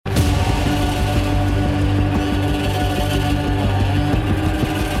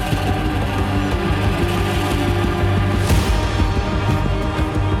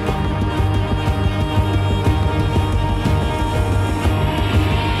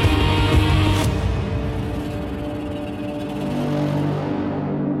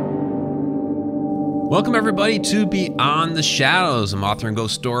Welcome, everybody, to Beyond the Shadows. I'm author and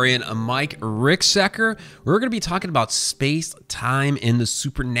ghost historian Mike Ricksecker. We're going to be talking about space, time, and the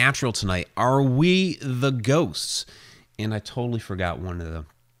supernatural tonight. Are we the ghosts? And I totally forgot one of the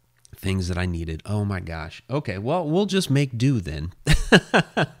things that I needed. Oh, my gosh. Okay, well, we'll just make do then.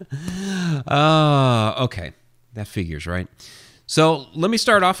 Okay, that figures, right? So let me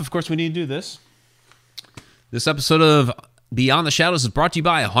start off. Of course, we need to do this. This episode of Beyond the Shadows is brought to you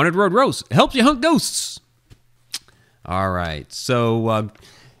by Haunted Road Roast. It helps you hunt ghosts. All right. So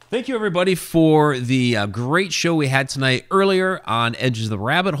thank you, everybody, for the great show we had tonight earlier on Edge of the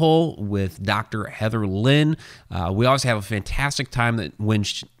Rabbit Hole with Dr. Heather Lynn. We always have a fantastic time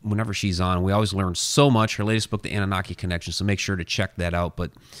whenever she's on. We always learn so much. Her latest book, The Anunnaki Connection, so make sure to check that out.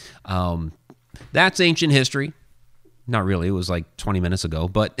 But that's ancient history. Not really. It was like 20 minutes ago,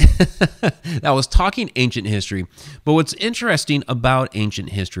 but that was talking ancient history. But what's interesting about ancient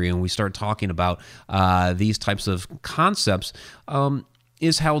history, and we start talking about these types of concepts,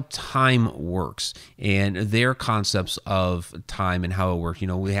 is how time works and their concepts of time and how it works. You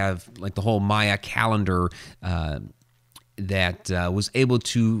know, we have like the whole Maya calendar that was able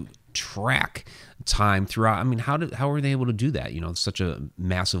to track time throughout. I mean, how were they able to do that? You know, such a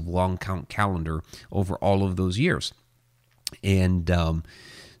massive long count calendar over all of those years. And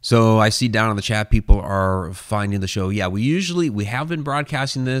so I see down in the chat, people are finding the show. Yeah, we have been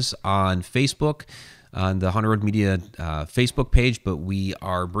broadcasting this on Facebook, on the Haunted Road Media Facebook page, but we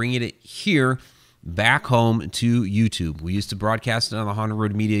are bringing it here back home to YouTube. We used to broadcast it on the Haunted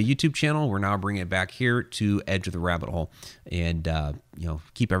Road Media YouTube channel. We're now bringing it back here to Edge of the Rabbit Hole, and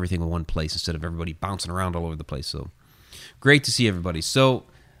keep everything in one place instead of everybody bouncing around all over the place. So great to see everybody. So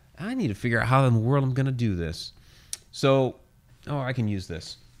I need to figure out how in the world I'm going to do this. So, I can use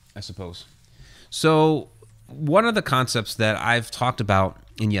this, I suppose. So, one of the concepts that I've talked about,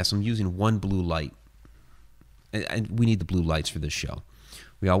 and yes, I'm using one blue light. And we need the blue lights for this show.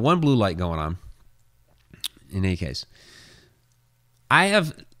 We got one blue light going on. In any case,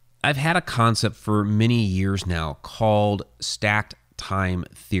 I've had a concept for many years now called stacked time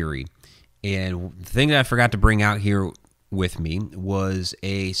theory. And the thing that I forgot to bring out here with me was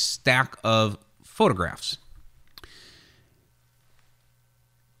a stack of photographs.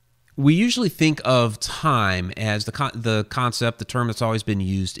 We usually think of time as the concept, the term that's always been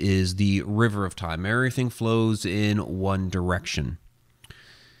used is the river of time. Everything flows in one direction.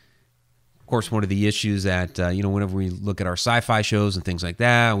 Of course, one of the issues that, whenever we look at our sci-fi shows and things like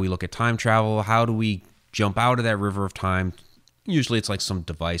that, we look at time travel, how do we jump out of that river of time? Usually it's like some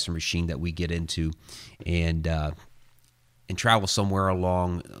device or machine that we get into and travel somewhere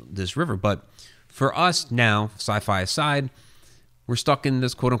along this river. But for us now, sci-fi aside, we're stuck in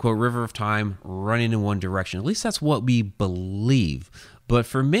this quote-unquote river of time running in one direction. At least that's what we believe. But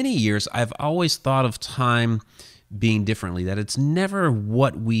for many years, I've always thought of time being differently, that it's never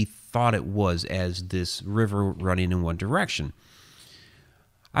what we thought it was as this river running in one direction.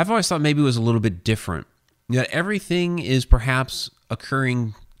 I've always thought maybe it was a little bit different. That everything is perhaps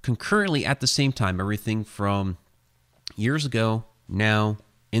occurring concurrently at the same time. Everything from years ago, now,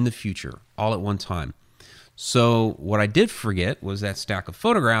 in the future, all at one time. So what I did forget was that stack of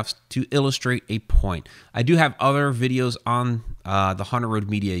photographs to illustrate a point. I do have other videos on the Haunted Road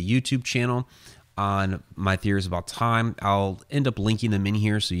Media YouTube channel on my theories about time. I'll end up linking them in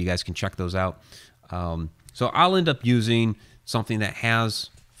here so you guys can check those out. So I'll end up using something that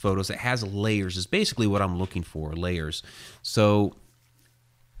has photos, that has layers, is basically what I'm looking for, layers. So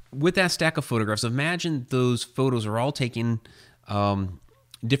with that stack of photographs, imagine those photos are all taken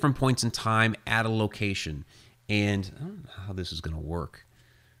different points in time at a location. And I don't know how this is going to work,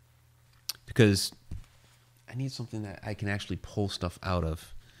 because I need something that I can actually pull stuff out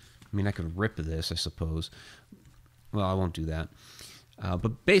of. I mean, I could rip this, I suppose. Well, I won't do that.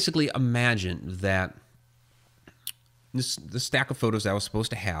 But basically, imagine that the stack of photos that I was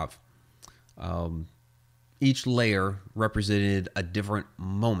supposed to have, each layer represented a different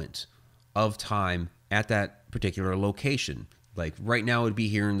moment of time at that particular location. Like right now, it would be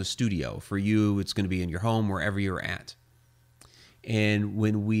here in the studio. For you, it's going to be in your home, wherever you're at. And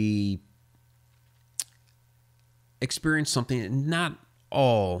when we experience something, not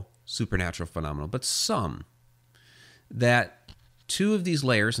all supernatural phenomenal, but some, that two of these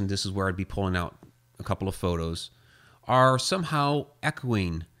layers, and this is where I'd be pulling out a couple of photos, are somehow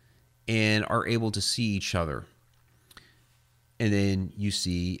echoing and are able to see each other. And then you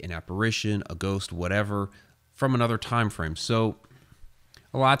see an apparition, a ghost, whatever, from another time frame. So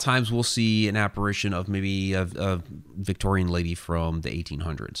a lot of times we'll see an apparition of maybe a Victorian lady from the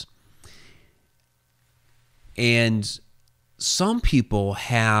 1800s. And some people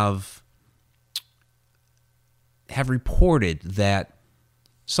have have reported that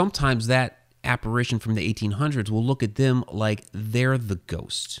sometimes that apparition from the 1800s will look at them like they're the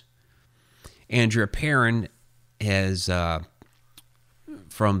ghost. Andrea Perron has,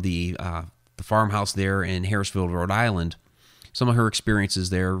 from the farmhouse there in Harrisville, Rhode Island, some of her experiences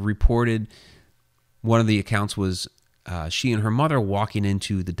there reported. One of the accounts was she and her mother walking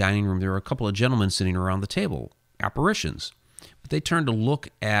into the dining room. There were a couple of gentlemen sitting around the table, apparitions. But they turned to look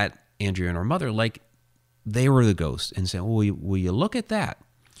at Andrea and her mother like they were the ghosts and said, well, will you look at that?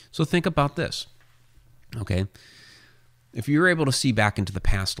 So think about this, okay? If you're able to see back into the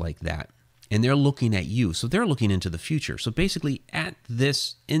past like that, and they're looking at you, so they're looking into the future. So basically,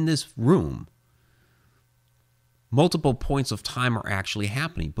 in this room, multiple points of time are actually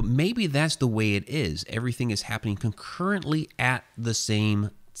happening. But maybe that's the way it is. Everything is happening concurrently at the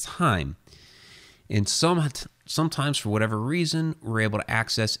same time. And sometimes, for whatever reason, we're able to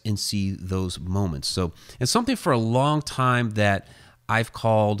access and see those moments. So it's something for a long time that I've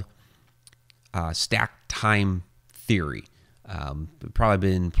called stacked time theory. I've probably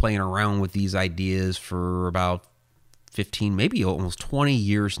been playing around with these ideas for about 15, maybe almost 20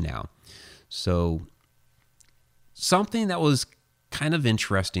 years now. So something that was kind of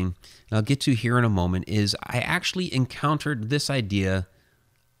interesting, and I'll get to here in a moment, is I actually encountered this idea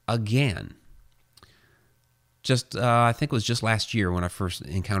again. I think it was just last year when I first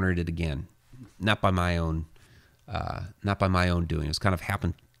encountered it again. Not by my own doing. It was kind of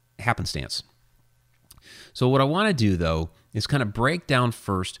happenstance. So what I want to do, though, is kind of break down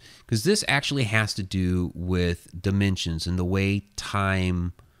first, because this actually has to do with dimensions and the way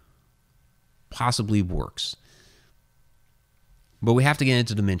time possibly works. But we have to get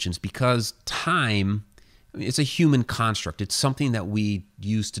into dimensions because time, it's a human construct. It's something that we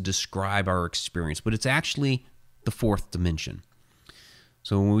use to describe our experience, but it's actually the fourth dimension.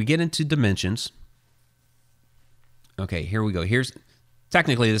 So when we get into dimensions, okay, here we go.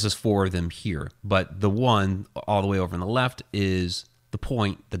 Technically, this is four of them here, but the one all the way over on the left is the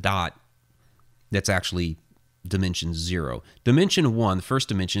point, the dot, that's actually dimension 0. Dimension 1, the first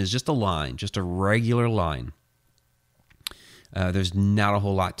dimension, is just a line, just a regular line. There's not a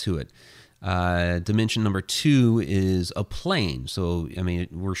whole lot to it. Dimension number 2 is a plane. So, I mean,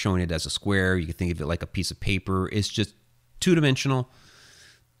 we're showing it as a square. You can think of it like a piece of paper. It's just two-dimensional.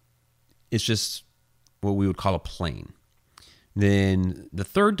 It's just what we would call a plane. Then the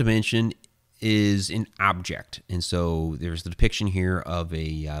third dimension is an object. And so there's the depiction here of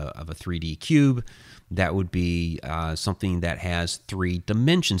a 3D cube. That would be something that has 3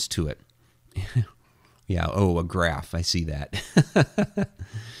 dimensions to it. Yeah, a graph. I see that.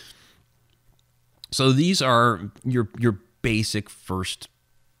 So these are your basic first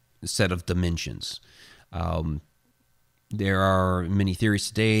set of dimensions. There are many theories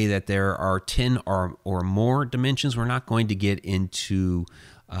today that there are 10 or more dimensions. We're not going to get into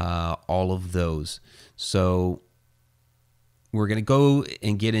all of those. So we're going to go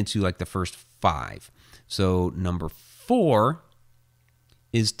and get into like the first 5. So number 4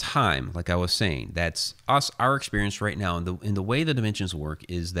 is time, like I was saying. That's our experience right now. And the way the dimensions work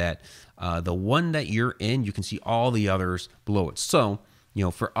is that the one that you're in, you can see all the others below it. So,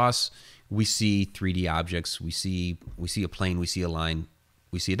 for us, we see 3D objects, we see a plane, we see a line,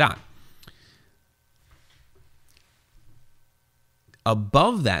 we see a dot.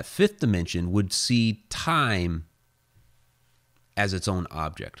 Above that 5th dimension would see time as its own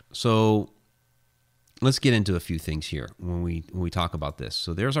object. So let's get into a few things here when we talk about this.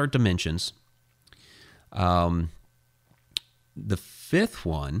 So there's our dimensions. The 5th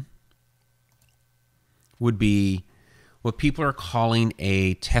one would be what people are calling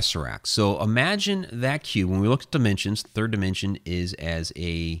a tesseract. So imagine that cube. When we look at dimensions, 3rd dimension is as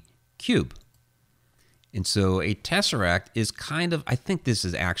a cube. And so a tesseract is kind of, I think this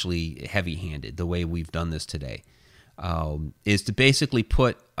is actually heavy-handed, the way we've done this today, is to basically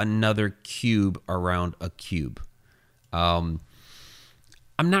put another cube around a cube. I'm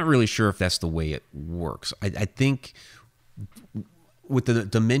not really sure if that's the way it works. I think with the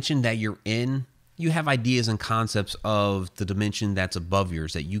dimension that you're in, you have ideas and concepts of the dimension that's above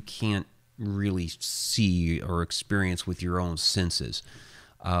yours that you can't really see or experience with your own senses.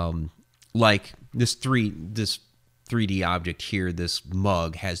 Like this 3D object here, this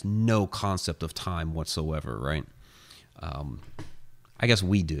mug, has no concept of time whatsoever, right? I guess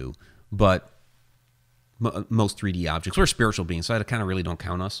we do, but most 3D objects, we're spiritual beings, so that kind of really don't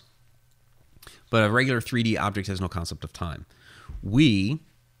count us. But a regular 3D object has no concept of time. We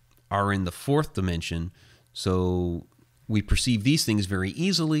are in the 4th dimension, so we perceive these things very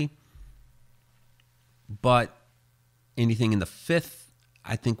easily, but anything in the 5th,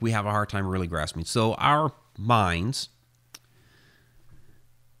 I think we have a hard time really grasping. So our minds.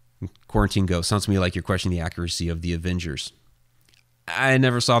 Quarantine Ghost. Sounds to me like you're questioning the accuracy of the Avengers. I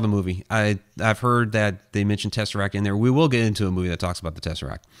never saw the movie. I've heard that they mentioned Tesseract in there. We will get into a movie that talks about the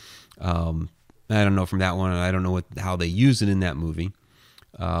Tesseract. I don't know from that one. I don't know how they use it in that movie.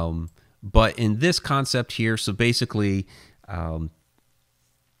 But in this concept here, so basically, the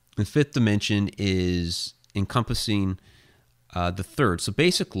fifth dimension is encompassing the third. So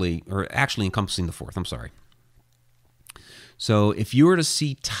basically, or actually encompassing the fourth. I'm sorry. So if you were to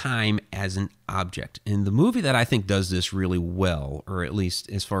see time as an object, and the movie that I think does this really well, or at least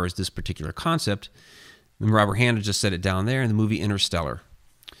as far as this particular concept, and Robert Hanna just said it down there in the movie Interstellar.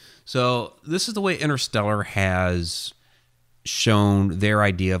 So this is the way Interstellar has shown their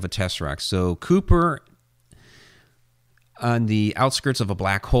idea of a tesseract. So Cooper, on the outskirts of a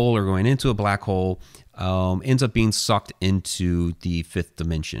black hole or going into a black hole, ends up being sucked into the fifth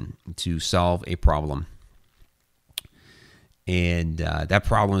dimension to solve a problem. And that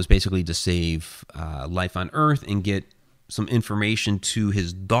problem is basically to save life on Earth and get some information to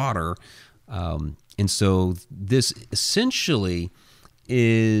his daughter. And so this essentially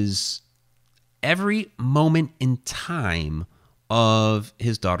is every moment in time of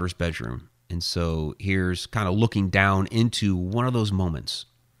his daughter's bedroom. And so here's kind of looking down into one of those moments.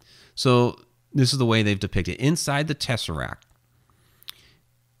 So this is the way they've depicted. Inside the Tesseract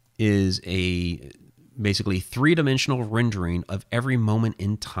is a basically three-dimensional rendering of every moment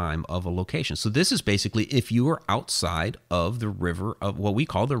in time of a location. So this is basically if you are outside of the river of what we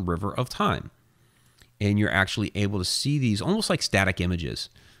call the river of time, and you're actually able to see these almost like static images,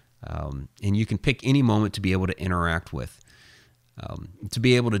 and you can pick any moment to be able to interact with. To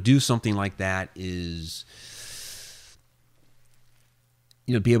be able to do something like that is,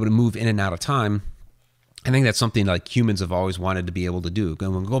 be able to move in and out of time. I think that's something like humans have always wanted to be able to do.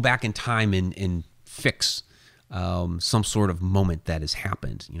 Go back in time and fix some sort of moment that has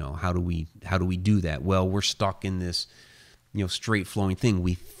happened. How do we do that? Well, we're stuck in this straight flowing thing.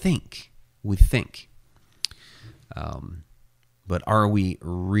 We think, but are we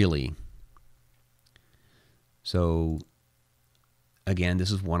really? So again,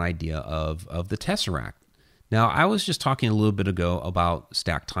 this is one idea of the Tesseract. Now, I was just talking a little bit ago about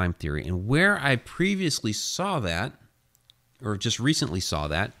stacked time theory, and where I previously saw that, or just recently saw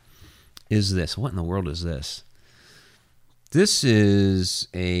that, is this. What in the world is this? This is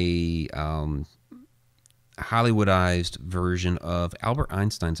a Hollywoodized version of Albert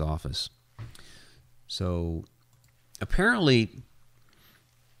Einstein's office. So apparently,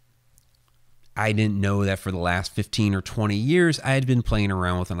 I didn't know that for the last 15 or 20 years, I had been playing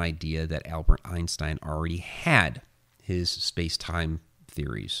around with an idea that Albert Einstein already had his space-time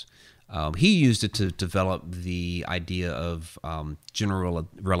theories. He used it to develop the idea of general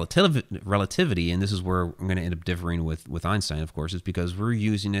relativity, and this is where I'm going to end up differing with Einstein, of course, is because we're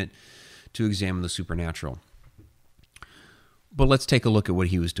using it to examine the supernatural. But let's take a look at what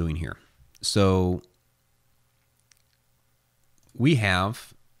he was doing here. So we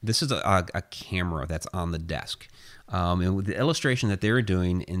have, this is a camera that's on the desk. And with the illustration that they were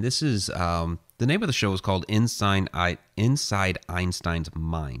doing, and this is, the name of the show is called Inside Einstein's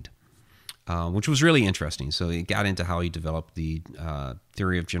Mind. Which was really interesting. So it got into how he developed the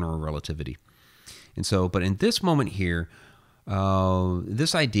theory of general relativity. And so, but in this moment here,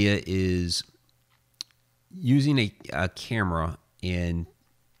 this idea is using a camera and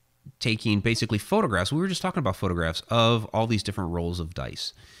taking basically photographs. We were just talking about photographs of all these different rolls of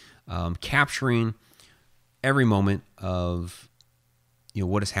dice, capturing every moment of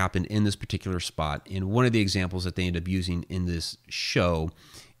what has happened in this particular spot. And one of the examples that they end up using in this show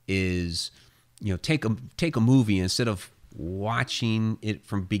is take a movie, instead of watching it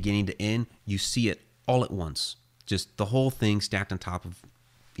from beginning to end, you see it all at once, just the whole thing stacked on top of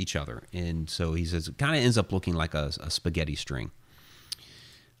each other. And so he says it kind of ends up looking like a spaghetti string.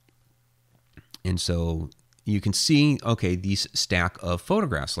 And so you can see, okay, these stack of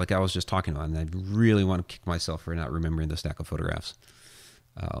photographs like I was just talking about, and I really want to kick myself for not remembering the stack of photographs.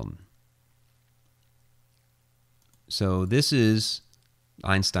 So this is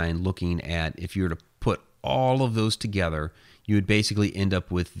Einstein looking at, if you were to put all of those together, you would basically end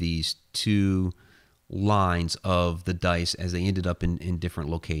up with these two lines of the dice as they ended up in different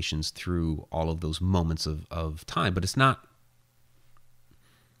locations through all of those moments of time. But it's not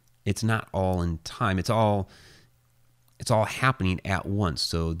all in time. It's all happening at once.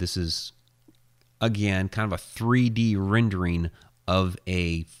 So this is, again, kind of a 3D rendering of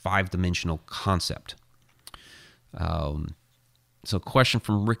a 5-dimensional concept. So question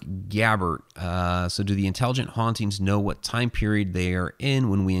from Rick Gabbert. So do the intelligent hauntings know what time period they are in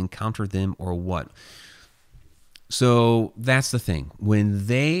when we encounter them, or what? So that's the thing. When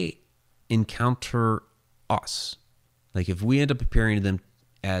they encounter us, like if we end up appearing to them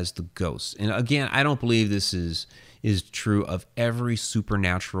as the ghosts, and again, I don't believe this is true of every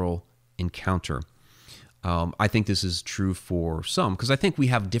supernatural encounter. I think this is true for some, because I think we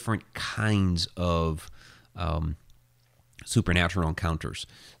have different kinds of supernatural encounters.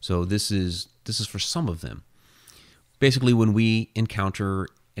 So this is for some of them. Basically, when we encounter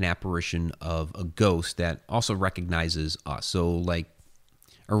an apparition of a ghost that also recognizes us, so like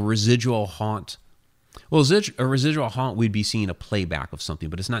a residual haunt. Well, a residual haunt, we'd be seeing a playback of something,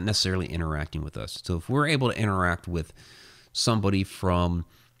 but it's not necessarily interacting with us. So if we're able to interact with somebody from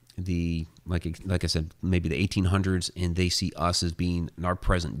the, like I said, maybe the 1800s, and they see us as being in our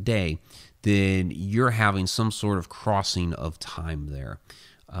present day, then you're having some sort of crossing of time there.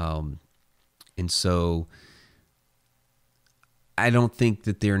 And so I don't think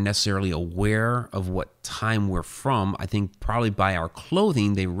that they're necessarily aware of what time we're from. I think probably by our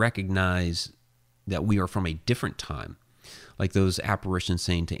clothing, they recognize that we are from a different time. Like those apparitions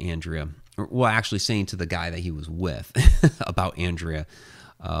saying to Andrea, well, actually saying to the guy that he was with about Andrea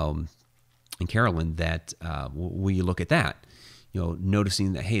and Carolyn, that when you look at that,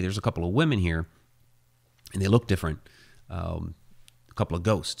 noticing that, hey, there's a couple of women here and they look different. A couple of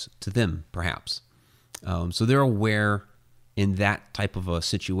ghosts to them, perhaps. So they're aware in that type of a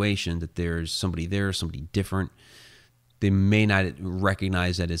situation that there's somebody there, somebody different. They may not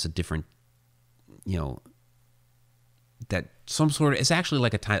recognize that it's a different, that some sort of, it's actually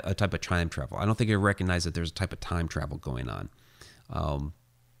like a type of time travel. I don't think they recognize that there's a type of time travel going on.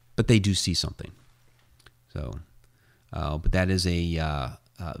 But they do see something. So, but that is a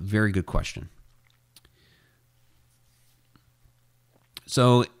very good question.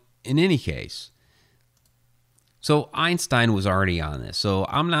 So in any case, so Einstein was already on this. So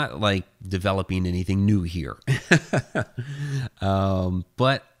I'm not like developing anything new here.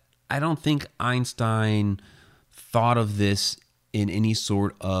 But I don't think Einstein thought of this in any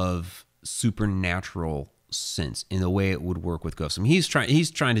sort of supernatural sense in the way it would work with ghosts. I mean, he's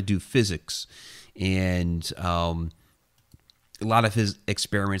trying to do physics, and a lot of his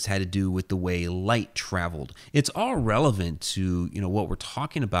experiments had to do with the way light traveled. It's all relevant to what we're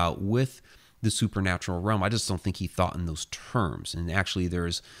talking about with the supernatural realm. I just don't think he thought in those terms. And actually,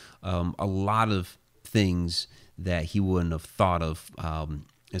 there's a lot of things that he wouldn't have thought of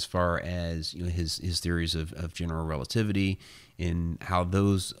as far as his theories of general relativity, and how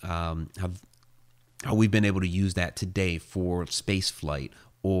those how we've been able to use that today for space flight,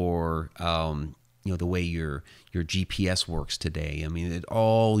 or the way your GPS works today. I mean, it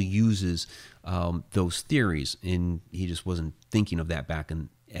all uses those theories, and he just wasn't thinking of that back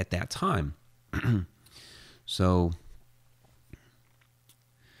at that time. So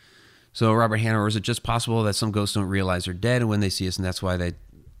Robert Hanover, is it just possible that some ghosts don't realize they're dead when they see us, and that's why they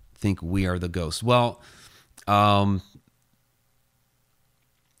think we are the ghosts? Well, I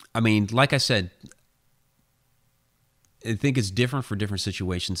mean, like I said, I think it's different for different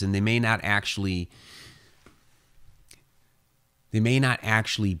situations, and they may not actually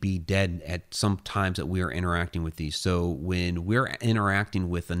be dead at some times that we are interacting with these. So when we're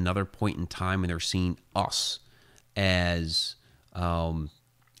interacting with another point in time and they're seeing us as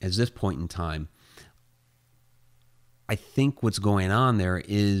this point in time, I think what's going on there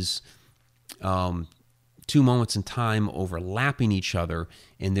is two moments in time overlapping each other,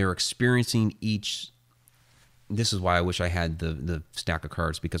 and they're experiencing each. This is why I wish I had the stack of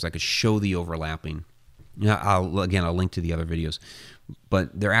cards, because I could show the overlapping. I'll link to the other videos,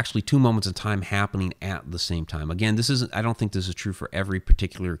 but they're actually two moments in time happening at the same time. Again, I don't think this is true for every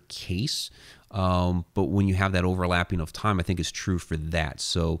particular case, but when you have that overlapping of time, I think it's true for that.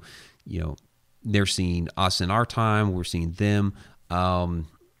 So, they're seeing us in our time, we're seeing them.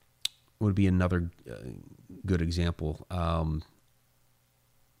 Would be another good example.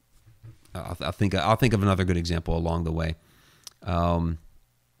 I'll think of another good example along the way.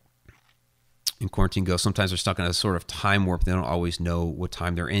 In Quarantine Ghosts, sometimes they're stuck in a sort of time warp. They don't always know what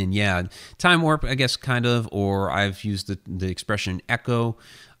time they're in. Yeah, time warp, I guess, kind of. Or I've used the expression echo,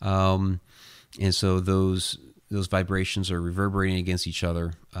 and so those vibrations are reverberating against each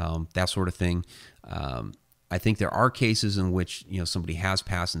other. That sort of thing. I think there are cases in which somebody has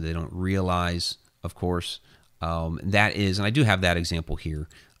passed and they don't realize. Of course, that is, and I do have that example here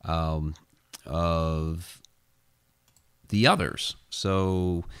of the others.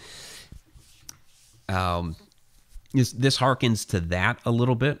 So. This harkens to that a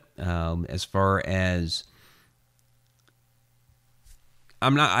little bit, as far as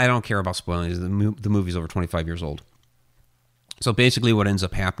I don't care about spoiling. The movie's over 25 years old. So basically what ends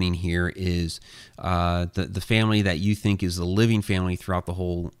up happening here is the family that you think is the living family throughout the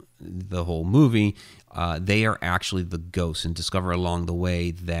whole movie, they are actually the ghosts, and discover along the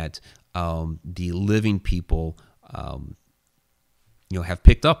way that the living people have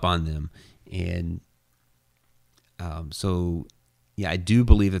picked up on them. And so I do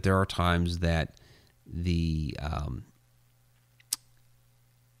believe that there are times that the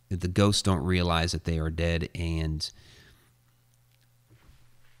ghosts don't realize that they are dead, and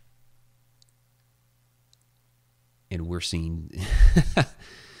we're seeing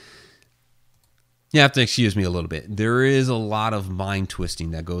you have to excuse me a little bit. There is a lot of mind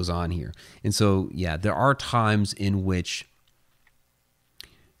twisting that goes on here. And so, there are times in which,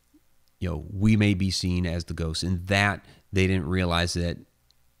 we may be seen as the ghosts, and that they didn't realize that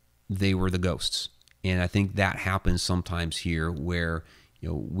they were the ghosts. And I think that happens sometimes here where,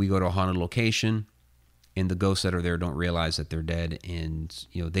 we go to a haunted location and the ghosts that are there don't realize that they're dead. And,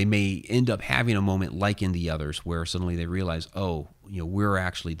 they may end up having a moment like in the others where suddenly they realize, oh, we're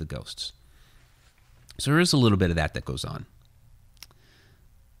actually the ghosts. So there is a little bit of that goes on.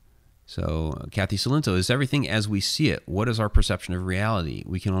 So Kathy Salento, is everything as we see it? What is our perception of reality?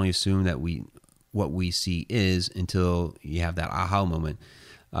 We can only assume that what we see is until you have that aha moment.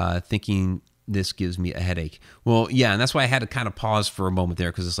 Thinking this gives me a headache. Well, yeah, and that's why I had to kind of pause for a moment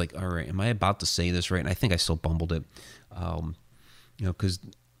there, because it's like, all right, am I about to say this right? And I think I still bumbled it. Because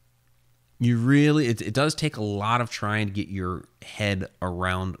you really, it does take a lot of trying to get your head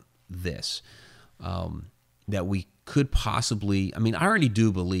around this. That we could possibly, I already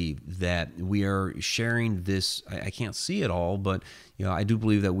do believe that we are sharing this, I can't see it all, but, I do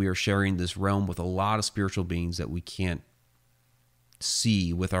believe that we are sharing this realm with a lot of spiritual beings that we can't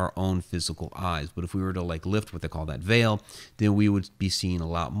see with our own physical eyes. But if we were to lift what they call that veil, then we would be seeing a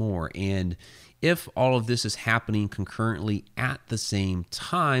lot more. And if all of this is happening concurrently at the same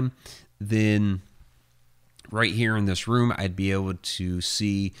time, then right here in this room, I'd be able to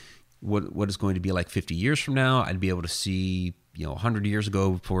see what is going to be like 50 years from now. I'd be able to see, 100 years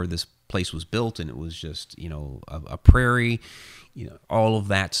ago before this place was built and it was just, a prairie, all of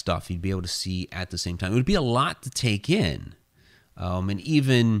that stuff you'd be able to see at the same time. It would be a lot to take in. And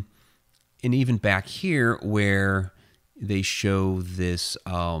even back here where they show this,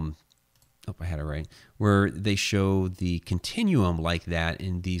 I had it right, where they show the continuum like that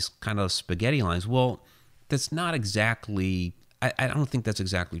in these kind of spaghetti lines. Well, that's not exactly, I don't think that's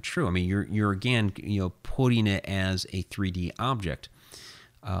exactly true. You're again, putting it as a 3D object.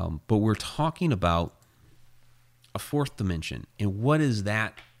 But we're talking about a fourth dimension. And what does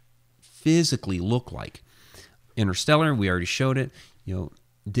that physically look like? Interstellar, we already showed it,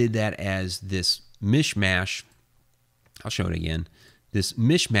 did that as this mishmash. I'll show it again. This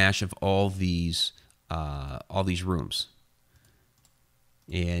mishmash of all these rooms.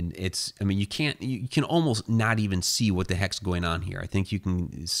 And it's, you can almost not even see what the heck's going on here. I think you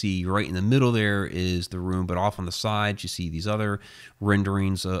can see right in the middle there is the room, but off on the sides, you see these other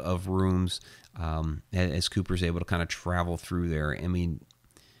renderings of rooms as Cooper's able to kind of travel through there.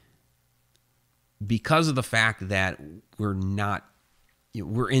 Because of the fact that we're not,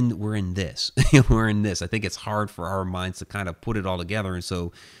 we're in this, we're in this. I think it's hard for our minds to kind of put it all together. And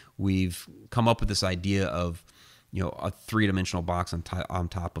so we've come up with this idea of, a three-dimensional box on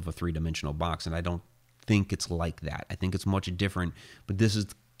top of a three-dimensional box. And I don't think it's like that. I think it's much different, but this is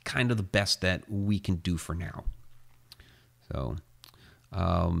kind of the best that we can do for now. So,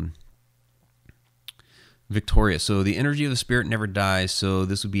 Victoria, so the energy of the spirit never dies, so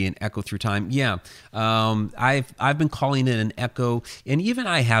this would be an echo through time. Yeah, I've been calling it an echo, and even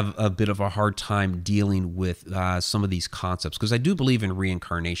I have a bit of a hard time dealing with some of these concepts, because I do believe in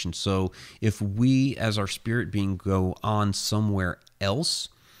reincarnation. So if we, as our spirit being, go on somewhere else,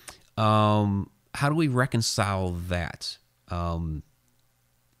 how do we reconcile that?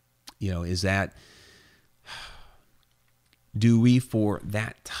 Is that, do we for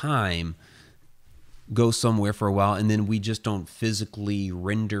that time go somewhere for a while, and then we just don't physically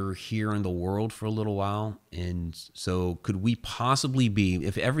render here in the world for a little while? And so could we possibly be,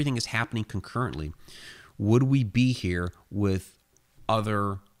 if everything is happening concurrently, would we be here with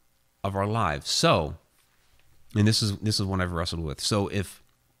other of our lives? So, and this is one I've wrestled with. So if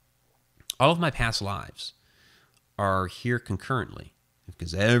all of my past lives are here concurrently,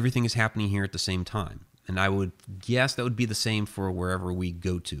 because everything is happening here at the same time, and I would guess that would be the same for wherever we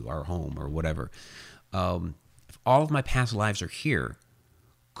go to, our home or whatever. If all of my past lives are here,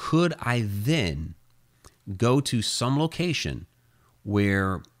 could I then go to some location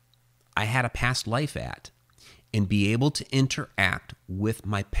where I had a past life at and be able to interact with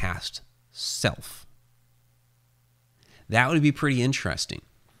my past self? That would be pretty interesting.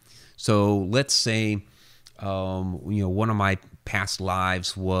 So let's say, one of my past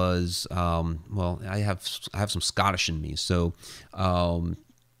lives was, I have some Scottish in me. So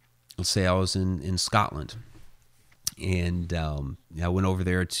let's say I was in Scotland, and I went over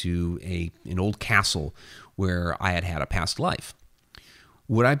there to an old castle where I had a past life.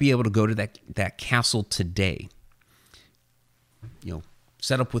 Would I be able to go to that castle today?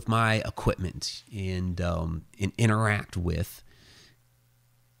 Set up with my equipment and interact with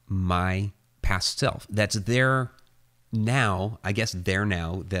my past self that's there now, I guess there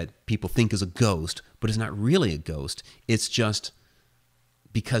now, that people think is a ghost, but it's not really a ghost. It's just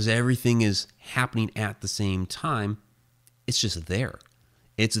because everything is happening at the same time, it's just there.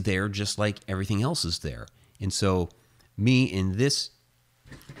 It's there just like everything else is there. And so me in this,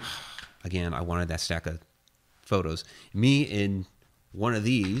 again, I wanted that stack of photos. Me in one of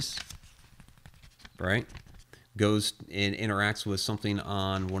these, right, goes and interacts with something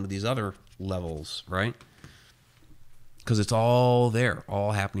on one of these other levels, right? Because it's all there,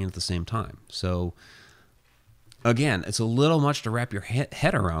 all happening at the same time. So again, it's a little much to wrap your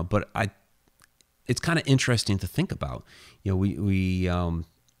head around, but it's kind of interesting to think about. We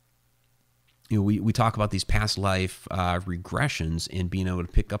talk about these past life regressions and being able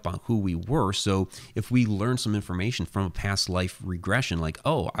to pick up on who we were. So if we learn some information from a past life regression, like,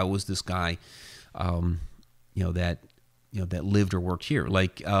 oh, I was this guy, that lived or worked here.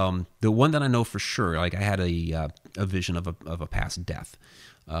 Like the one that I know for sure, like I had a vision of a past death.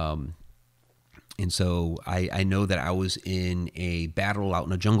 And so I know that I was in a battle out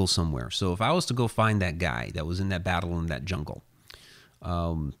in a jungle somewhere. So if I was to go find that guy that was in that battle in that jungle,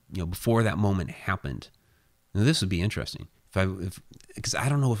 before that moment happened, now this would be interesting. Because I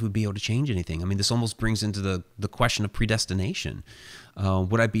don't know if we'd be able to change anything. I mean, this almost brings into the question of predestination.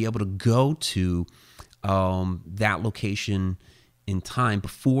 Would I be able to go to that location in time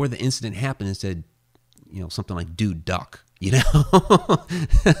before the incident happened and said, something like, dude, duck, you're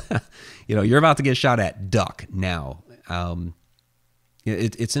about to get shot at, duck now.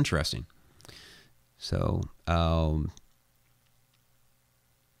 It's interesting. So you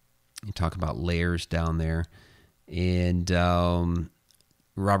talk about layers down there, and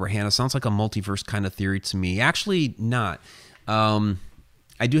Robert Hanna, sounds like a multiverse kind of theory to me. Actually, not.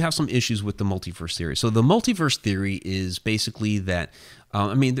 I do have some issues with the multiverse theory. So the multiverse theory is basically that,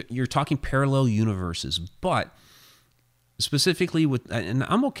 you're talking parallel universes, but specifically and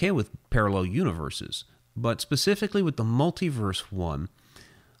I'm okay with parallel universes, but specifically with the multiverse one,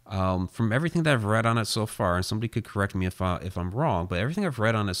 from everything that I've read on it so far, and somebody could correct me if I'm wrong, but everything I've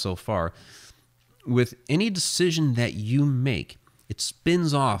read on it so far, with any decision that you make, it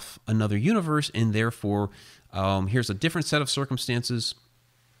spins off another universe, and therefore here's a different set of circumstances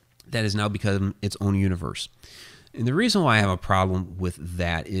that has now become its own universe. And the reason why I have a problem with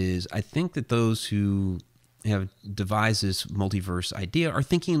that is I think that those who have devised this multiverse idea are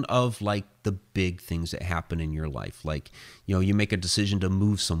thinking of like the big things that happen in your life. Like, you make a decision to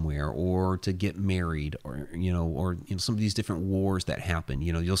move somewhere or to get married or some of these different wars that happen.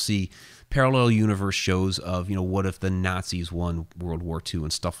 You'll see parallel universe shows of, what if the Nazis won World War II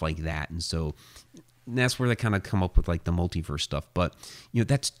and stuff like that. And so that's where they kind of come up with like the multiverse stuff. But,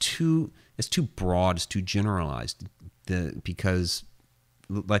 it's too broad, it's too generalized because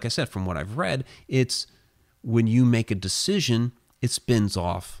like I said, from what I've read, it's when you make a decision, it spins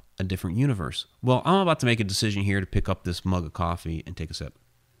off a different universe. Well, I'm about to make a decision here to pick up this mug of coffee and take a sip.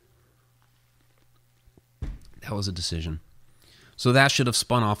 That was a decision. So that should have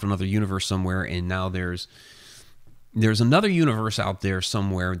spun off another universe somewhere, and now there's another universe out there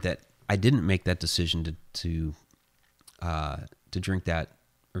somewhere that I didn't make that decision to drink that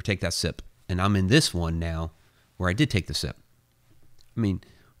or take that sip, and I'm in this one now where I did take the sip.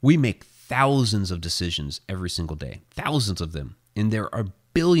 We make thousands of decisions every single day, thousands of them, and there are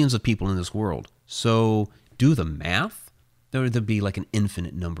billions of people in this world. So do the math. There'd be like an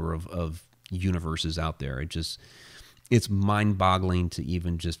infinite number of universes out there. It's mind-boggling to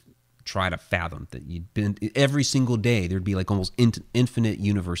even just try to fathom that every single day there'd be like almost infinite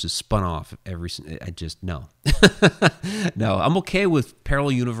universes spun off no. No, I'm okay with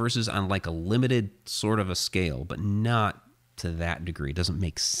parallel universes on like a limited sort of a scale, but not to that degree. It doesn't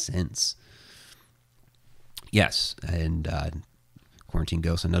make sense. Yes, and Quarantine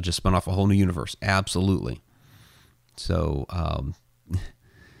Ghost, and they'll just spun off a whole new universe. Absolutely. So,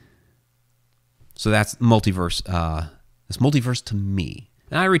 so that's multiverse. It's multiverse to me.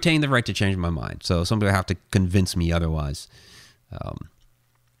 And I retain the right to change my mind. So somebody will have to convince me otherwise. Okay,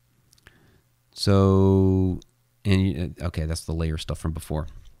 that's the layer stuff from before.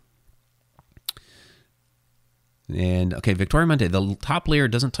 And okay, Victoria Monte, the top layer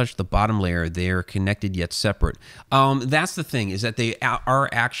doesn't touch the bottom layer. They're connected yet separate. That's the thing, is that they are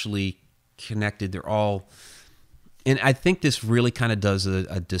actually connected. They're all, and I think this really kind of does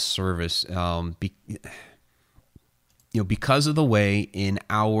a disservice, because of the way in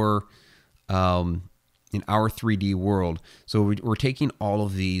our 3D world. So we're taking all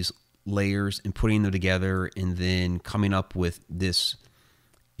of these layers and putting them together, and then coming up with this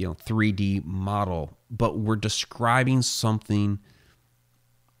 3D model, but we're describing something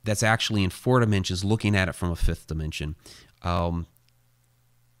that's actually in 4 dimensions, looking at it from a 5th dimension. And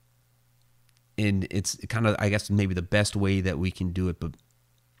it's kind of, I guess, maybe the best way that we can do it, but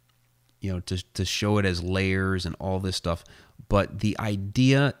to show it as layers and all this stuff. But the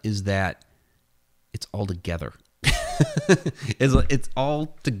idea is that it's all together. It's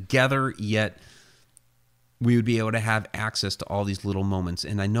all together, yet we would be able to have access to all these little moments.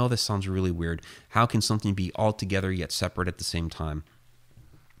 And I know this sounds really weird. How can something be all together yet separate at the same time?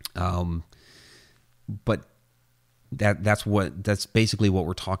 But that's basically what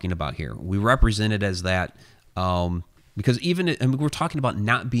we're talking about here. We represent it as that, because we're talking about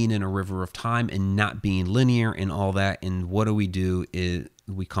not being in a river of time and not being linear and all that. And what do? Is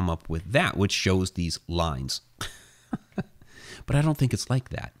we come up with that, which shows these lines. But I don't think it's like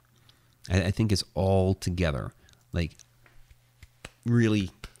that. I think it's all together, like really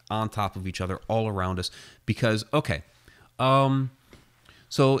on top of each other, all around us. Because, okay,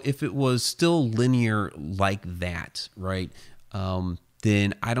 so if it was still linear like that, right,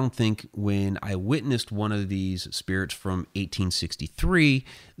 then I don't think when I witnessed one of these spirits from 1863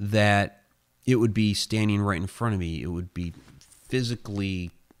 that it would be standing right in front of me. It would be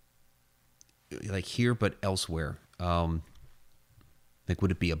physically like here, but elsewhere. Like,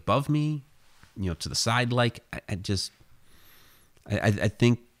 would it be above me, to the side? Like, I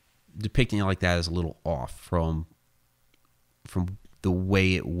think depicting it like that is a little off from the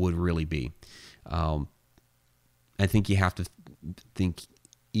way it would really be. I think you have to think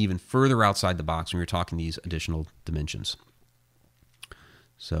even further outside the box when you're talking these additional dimensions.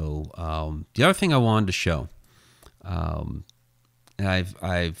 So the other thing I wanted to show, and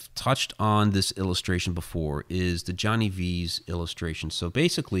I've touched on this illustration before, is the Johnny V's illustration. So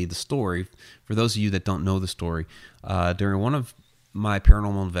basically the story, for those of you that don't know the story, during one of my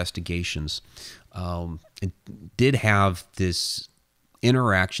paranormal investigations, it did have this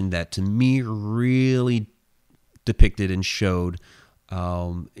interaction that to me really depicted and showed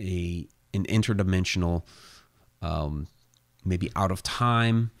an interdimensional, maybe out of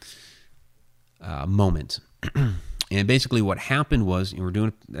time moment. And basically what happened was, we're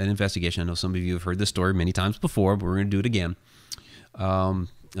doing an investigation. I know some of you have heard this story many times before, but we're going to do it again. I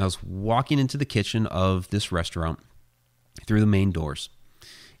was walking into the kitchen of this restaurant through the main doors,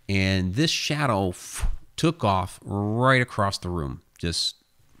 and this shadow took off right across the room.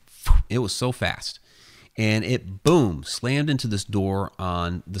 It was so fast. And it, boom, slammed into this door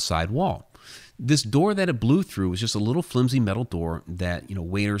on the side wall. This door that it blew through was just a little flimsy metal door that,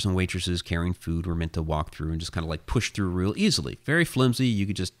 waiters and waitresses carrying food were meant to walk through and just kind of like push through real easily. Very flimsy. You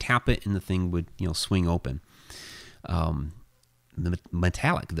could just tap it and the thing would, swing open.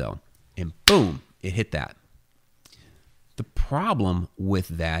 Metallic though. And boom, it hit that. The problem with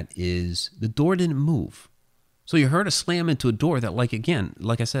that is the door didn't move. So you heard a slam into a door that, like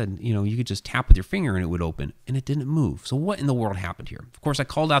I said, you could just tap with your finger and it would open, and it didn't move. So what in the world happened here? Of course, I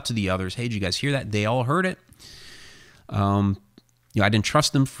called out to the others. Hey, did you guys hear that? They all heard it. I didn't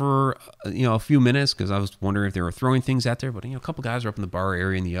trust them for, a few minutes because I was wondering if they were throwing things out there. But, a couple guys were up in the bar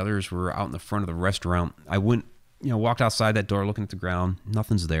area and the others were out in the front of the restaurant. I went, walked outside that door looking at the ground.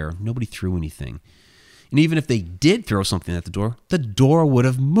 Nothing's there. Nobody threw anything. And even if they did throw something at the door would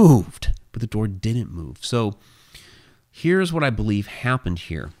have moved. But the door didn't move. So here's what I believe happened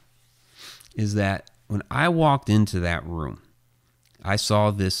here, is that when I walked into that room, I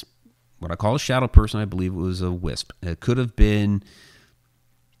saw this, what I call a shadow person. I believe it was a wisp. It could have been,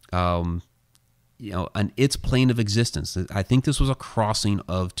 an its plane of existence. I think this was a crossing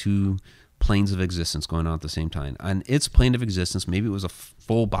of 2 planes of existence going on at the same time. On its plane of existence, maybe it was a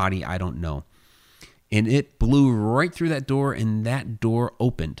full body, I don't know. And it blew right through that door, and that door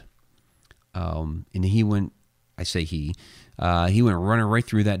opened. And he went running right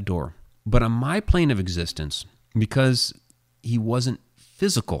through that door. But on my plane of existence, because he wasn't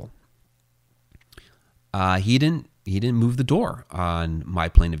physical, he didn't move the door on my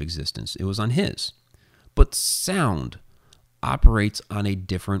plane of existence. It was on his. But sound operates on a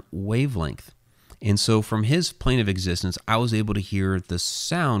different wavelength. And so from his plane of existence, I was able to hear the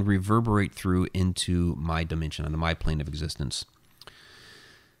sound reverberate through into my dimension, onto my plane of existence.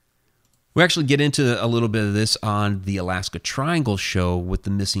 We actually get into a little bit of this on the Alaska Triangle show with the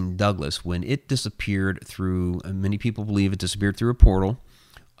missing Douglas when it disappeared through, many people believe it disappeared through a portal.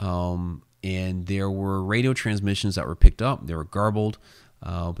 And there were radio transmissions that were picked up. They were garbled,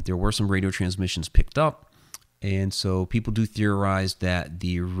 but there were some radio transmissions picked up. And so people do theorize that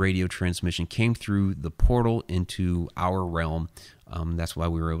the radio transmission came through the portal into our realm. That's why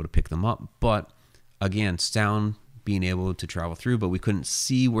we were able to pick them up. But again, sound being able to travel through, but we couldn't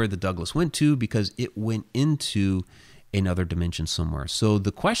see where the Douglas went to because it went into another dimension somewhere. So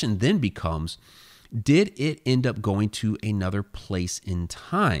the question then becomes, did it end up going to another place in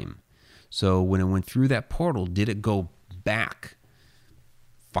time? So when it went through that portal, did it go back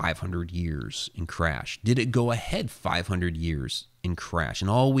 500 years and crash? Did it go ahead 500 years and crash?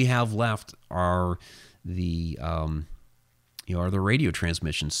 And all we have left are the radio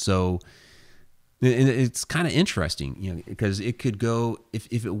transmissions. So it's kind of interesting, because it could go,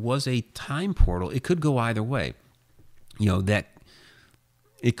 if it was a time portal, it could go either way. That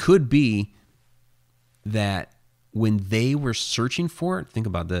it could be that when they were searching for it, think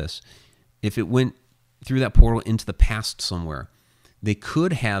about this, if it went through that portal into the past somewhere, they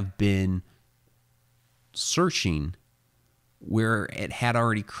could have been searching where it had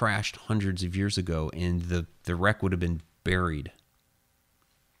already crashed hundreds of years ago and the wreck would have been buried.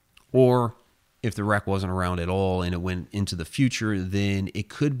 Or if the wreck wasn't around at all and it went into the future, then it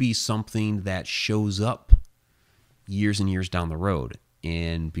could be something that shows up years and years down the road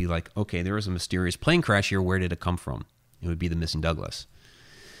and be like, okay, there was a mysterious plane crash here. Where did it come from? It would be the missing Douglas.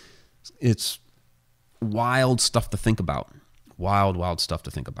 It's wild stuff to think about. Wild stuff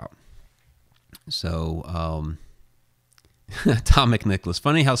to think about. So, Tom McNicholas,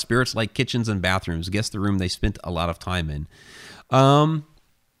 funny how spirits like kitchens and bathrooms. Guess the room they spent a lot of time in.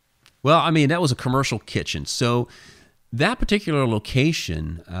 Well, I mean, that was a commercial kitchen. So that particular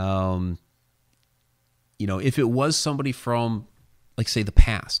location, if it was somebody from, like, say, the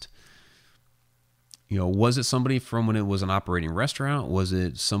past, was it somebody from when it was an operating restaurant? Was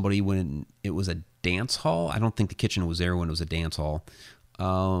it somebody when it was a dance hall? I don't think the kitchen was there when it was a dance hall.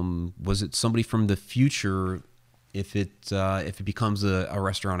 Was it somebody from the future if it becomes a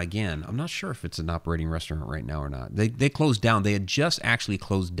restaurant again? I'm not sure if it's an operating restaurant right now or not. They closed down. They had just actually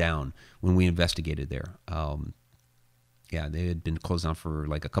closed down when we investigated there. They had been closed down for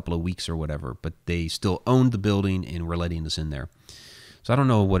like a couple of weeks or whatever, but they still owned the building and were letting us in there. So I don't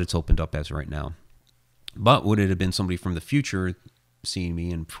know what it's opened up as right now. But would it have been somebody from the future seeing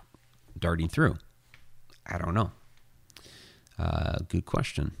me and darting through? I don't know. Good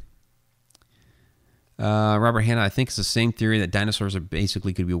question. Robert Hanna, I think it's the same theory that dinosaurs are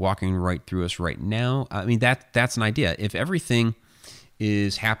basically could be walking right through us right now. I mean, that's an idea. If everything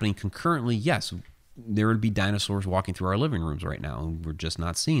is happening concurrently, yes, there would be dinosaurs walking through our living rooms right now, and we're just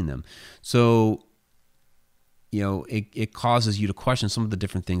not seeing them. So, it causes you to question some of the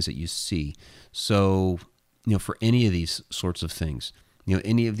different things that you see. So, for any of these sorts of things,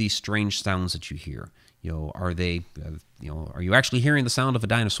 any of these strange sounds that you hear, are they, are you actually hearing the sound of a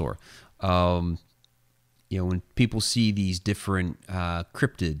dinosaur? When people see these different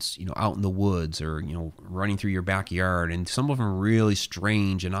cryptids, out in the woods or, running through your backyard, and some of them are really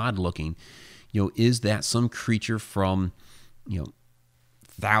strange and odd looking, is that some creature from,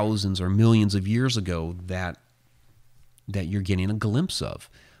 thousands or millions of years ago that you're getting a glimpse of?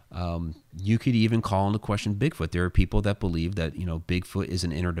 You could even call into question Bigfoot. There are people that believe that, Bigfoot is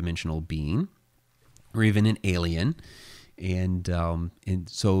an interdimensional being or even an alien. And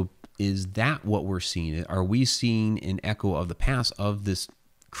so is that what we're seeing? Are we seeing an echo of the past of this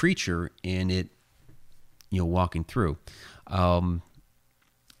creature and it, walking through? And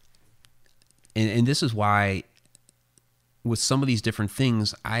this is why with some of these different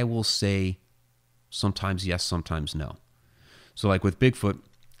things, I will say sometimes yes, sometimes no. So like with Bigfoot,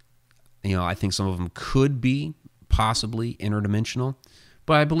 I think some of them could be possibly interdimensional,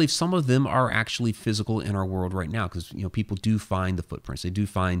 but I believe some of them are actually physical in our world right now because, people do find the footprints. They do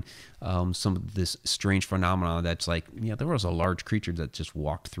find some of this strange phenomena that's like, there was a large creature that just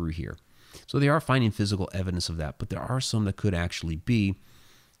walked through here. So they are finding physical evidence of that, but there are some that could actually be,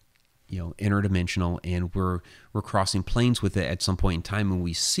 interdimensional, and we're crossing planes with it at some point in time. When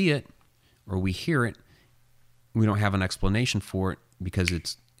we see it or we hear it, we don't have an explanation for it because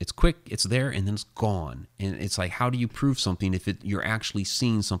it's quick, it's there, and then it's gone. And it's like, how do you prove something if you're actually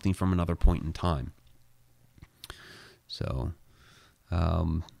seeing something from another point in time? So,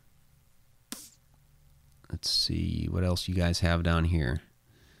 let's see what else you guys have down here.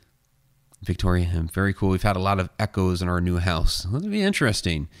 Victoria, very cool. We've had a lot of echoes in our new house. That'll be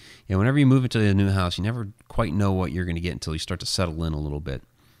interesting. Whenever you move into a new house, you never quite know what you're going to get until you start to settle in a little bit.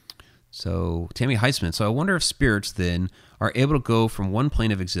 So Tammy Heisman. So I wonder if spirits then are able to go from one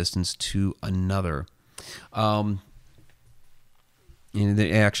plane of existence to another. And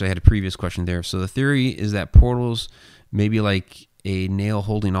they actually had a previous question there. So the theory is that portals may be like a nail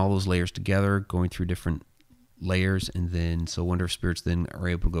holding all those layers together, going through different layers, and then so wonder if spirits then are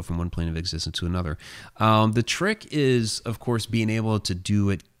able to go from one plane of existence to another. The trick is, of course, being able to do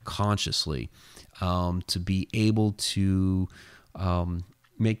it consciously, to be able to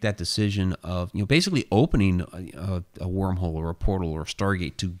make that decision of, basically opening a wormhole or a portal or a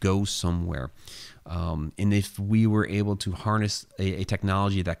Stargate to go somewhere. And if we were able to harness a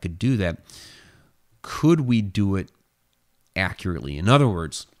technology that could do that, could we do it accurately? In other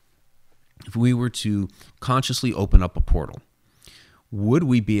words, if we were to consciously open up a portal, would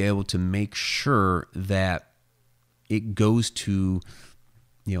we be able to make sure that it goes to,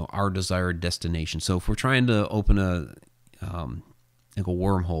 our desired destination? So if we're trying to open like a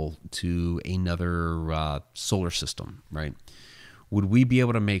wormhole to another solar system, right? Would we be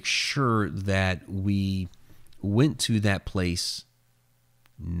able to make sure that we went to that place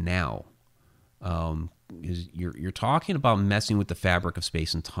now? You're talking about messing with the fabric of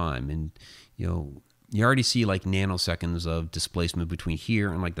space and time, and you already see like nanoseconds of displacement between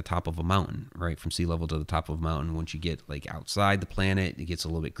here and like the top of a mountain, right? From sea level to the top of a mountain. Once you get like outside the planet, it gets a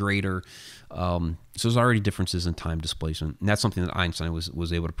little bit greater. So there's already differences in time displacement, and that's something that Einstein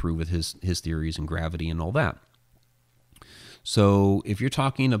was able to prove with his theories and gravity and all that. So if you're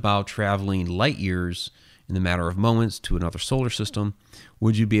talking about traveling light years in the matter of moments to another solar system,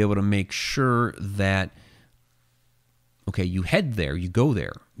 would you be able to make sure that, okay, you head there, you go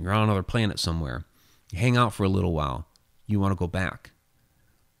there, you're on another planet somewhere, you hang out for a little while, you want to go back?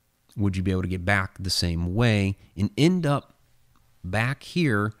 Would you be able to get back the same way and end up back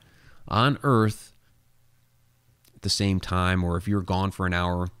here on Earth at the same time? Or if you're gone for an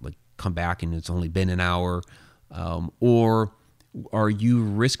hour, like come back and it's only been an hour, or are you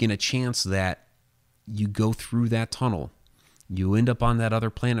risking a chance that you go through that tunnel, you end up on that other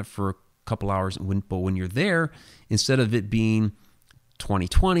planet for a couple hours, but when you're there, instead of it being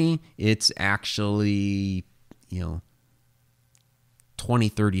 2020, it's actually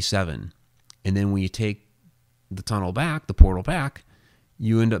 2037, and then when you take the tunnel back, the portal back,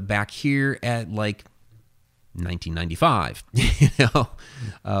 you end up back here at like 1995.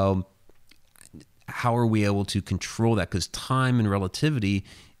 How are we able to control that? Because time and relativity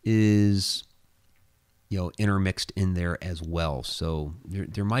is intermixed in there as well. So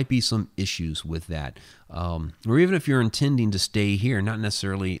there might be some issues with that. Or even if you're intending to stay here, not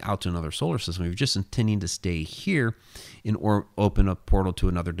necessarily out to another solar system, if you're just intending to stay here or open a portal to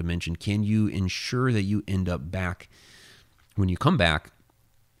another dimension, can you ensure that you end up back, when you come back,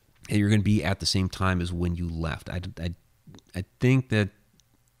 and you're going to be at the same time as when you left? I think that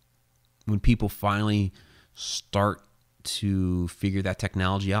when people finally start to figure that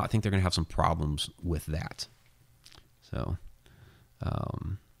technology out, I think they're going to have some problems with that. So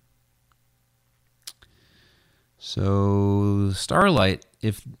Starlight,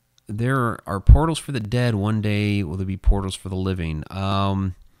 if there are portals for the dead, one day will there be portals for the living?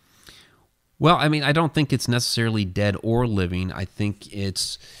 Well, I mean, I don't think it's necessarily dead or living. I think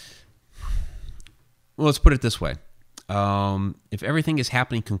it's, well, let's put it this way. If everything is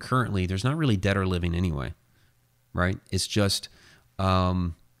happening concurrently, there's not really dead or living anyway, right? It's just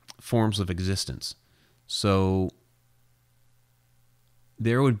forms of existence. So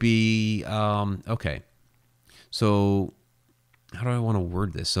there would be, okay. So how do I want to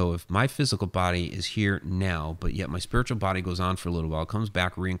word this? So if my physical body is here now, but yet my spiritual body goes on for a little while, comes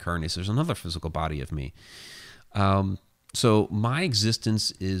back, reincarnates, there's another physical body of me. So my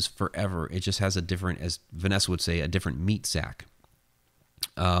existence is forever. It just has a different, as Vanessa would say, a different meat sack.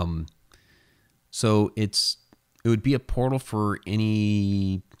 So it would be a portal for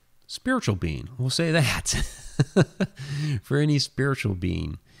any spiritual being. We'll say that. For any spiritual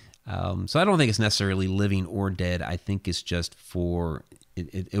being. So I don't think it's necessarily living or dead. I think it's just for,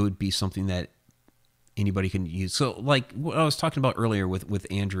 it would be something that anybody can use. So like what I was talking about earlier with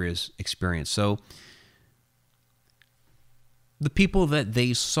Andrea's experience. So the people that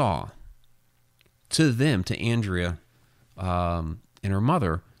they saw, to them, to Andrea and her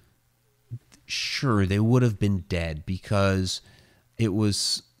mother, sure, they would have been dead because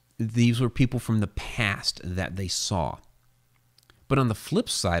these were people from the past that they saw. But on the flip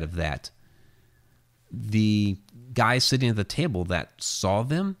side of that, the guys sitting at the table that saw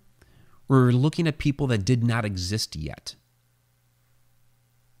them were looking at people that did not exist yet.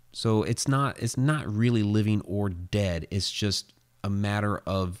 So it's not really living or dead. It's just a matter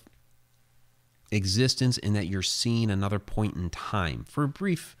of existence and that you're seeing another point in time for a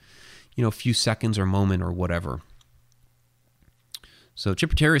brief, few seconds or moment or whatever. So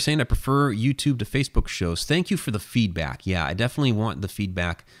Chipper Terry is saying, I prefer YouTube to Facebook shows. Thank you for the feedback. Yeah, I definitely want the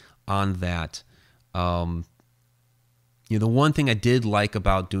feedback on that. The one thing I did like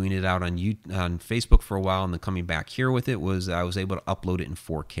about doing it out on Facebook for a while and then coming back here with it was I was able to upload it in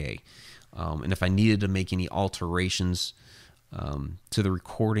 4K. And if I needed to make any alterations to the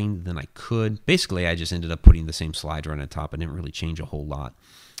recording, then I could. Basically, I just ended up putting the same slides right on top. I didn't really change a whole lot.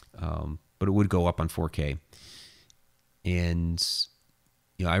 But it would go up on 4K. And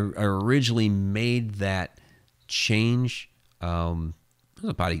I originally made that change it was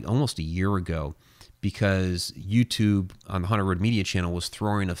about almost a year ago because YouTube on the Haunted Road Media channel was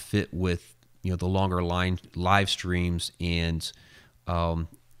throwing a fit with the longer live streams and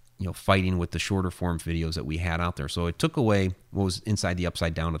fighting with the shorter form videos that we had out there. So it took away what was inside the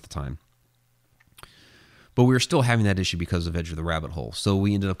Upside Down at the time. But we were still having that issue because of Edge of the Rabbit Hole. So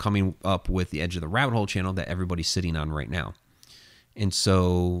we ended up coming up with the Edge of the Rabbit Hole channel that everybody's sitting on right now. And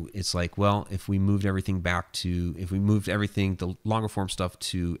so it's like, well, if we moved everything, the longer form stuff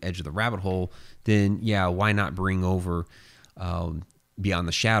to Edge of the Rabbit Hole, then yeah, why not bring over Beyond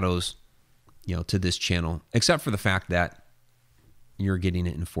the Shadows, to this channel, except for the fact that you're getting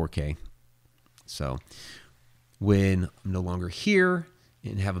it in 4K. So when I'm no longer here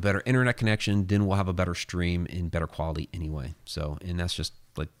and have a better internet connection, then we'll have a better stream in better quality anyway. So, and that's just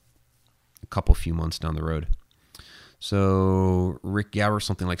like a few months down the road. So Rick Gower,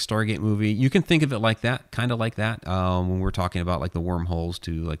 something like Stargate movie. You can think of it like that, kind of like that, when we're talking about like the wormholes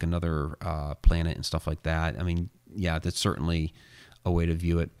to like another planet and stuff like that. I mean, yeah, that's certainly a way to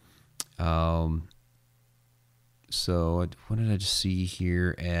view it. So what did I just see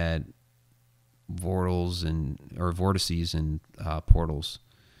here at vortices and portals?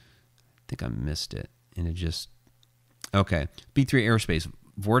 I think I missed it, and it just okay. B3 Aerospace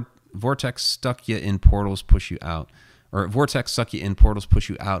vortex stuck you in, portals push you out, or vortex suck you in, portals push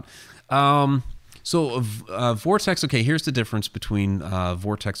you out. So vortex. Okay, here's the difference between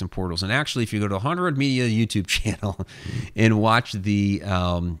vortex and portals. And actually, if you go to Haunted Road Media YouTube channel and watch the,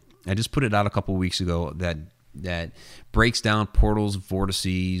 I just put it out a couple weeks ago that breaks down portals,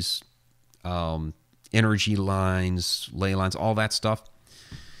 vortices, energy lines, ley lines, all that stuff.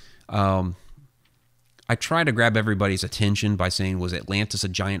 I try to grab everybody's attention by saying, was Atlantis a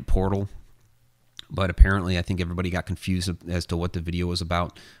giant portal? But apparently I think everybody got confused as to what the video was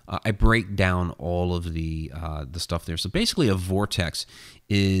about. I break down all of the stuff there. So basically a vortex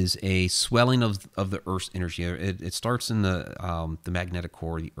is a swelling of the Earth's energy. It starts in the magnetic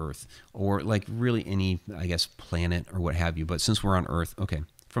core of the Earth, or like really any, I guess, planet or what have you. But since we're on Earth, okay,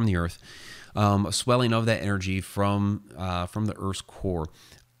 from the Earth, a swelling of that energy from the Earth's core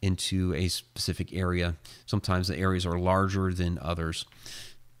into a specific area. Sometimes the areas are larger than others.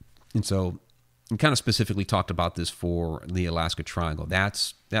 And so we kind of specifically talked about this for the Alaska Triangle.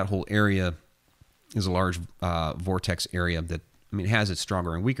 That whole area is a large vortex area that, I mean, it has its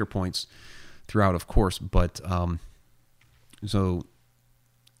stronger and weaker points throughout, of course, but so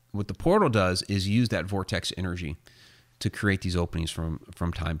what the portal does is use that vortex energy to create these openings from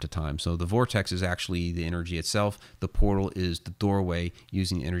time to time. So the vortex is actually the energy itself. The portal is the doorway,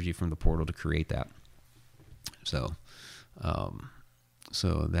 using the energy from the portal to create that. So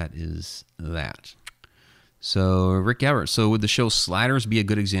that is that. So Rick Gabbert. So would the show Sliders be a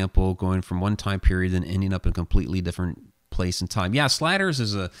good example, going from one time period and ending up in a completely different place and time? Yeah, Sliders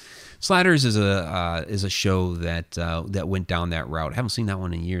is a show that went down that route. I haven't seen that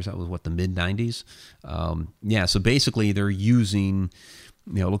one in years. That was the mid '90s. Yeah. So basically, they're using,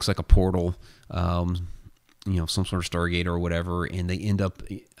 it looks like a portal, some sort of Stargate or whatever, and they end up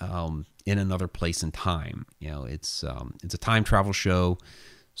in another place in time. It's a time travel show,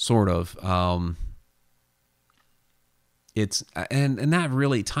 sort of. It's and not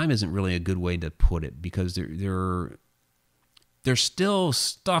really, time isn't really a good way to put it, because they're still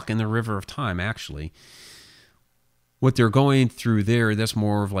stuck in the river of time. Actually, what they're going through there, that's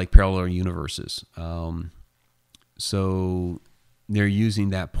more of like parallel universes. So they're using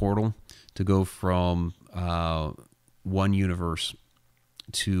that portal to go from one universe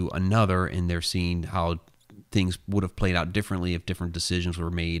to another, and they're seeing how things would have played out differently if different decisions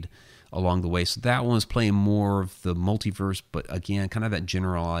were made along the way. So that one was playing more of the multiverse, but again, kind of that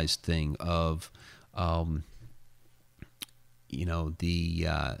generalized thing of, they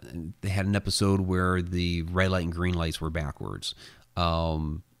had an episode where the red light and green lights were backwards.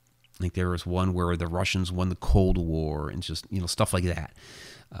 I think there was one where the Russians won the Cold War, and just, stuff like that.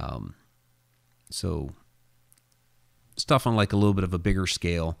 So stuff on like a little bit of a bigger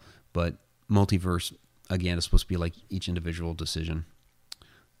scale, but multiverse, again, is supposed to be like each individual decision.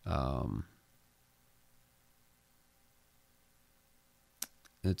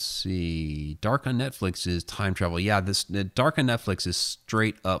 Let's see. Dark on Netflix is time travel. Yeah, this Dark on Netflix is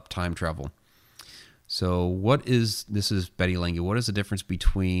straight up time travel. So this is Betty Lange. What is the difference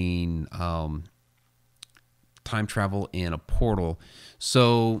between time travel and a portal?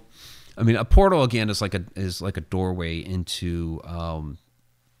 So, I mean, a portal again is like a doorway into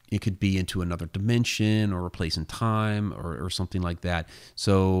it could be into another dimension or a place in time or something like that.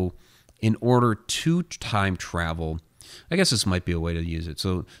 So, in order to time travel, I guess this might be a way to use it.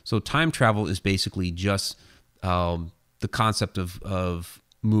 So time travel is basically just the concept of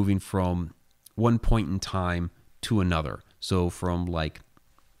moving from one point in time to another. So from like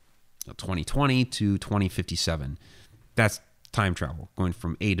 2020 to 2057. That's time travel, going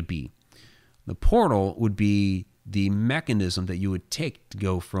from A to B. The portal would be the mechanism that you would take to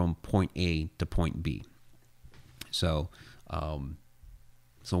go from point A to point B. So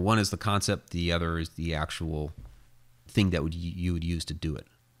one is the concept, the other is the actual thing that you would use to do it.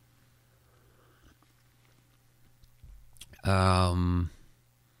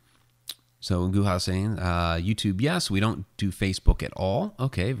 So Nguha saying, YouTube, yes, we don't do Facebook at all.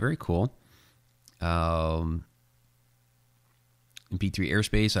 Okay, very cool. In B3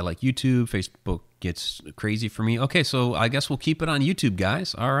 Airspace, I like YouTube. Facebook gets crazy for me. Okay, so I guess we'll keep it on YouTube,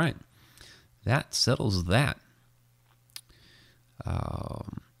 guys. All right. That settles that.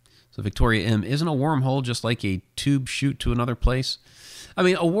 So Victoria M, isn't a wormhole just like a tube chute to another place? I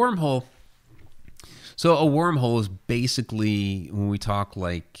mean, a wormhole. So a wormhole is basically when we talk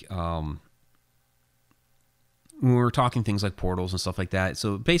like when we're talking things like portals and stuff like that.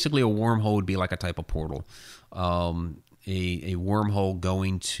 So basically, a wormhole would be like a type of portal. A wormhole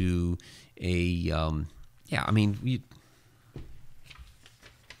going to a I mean.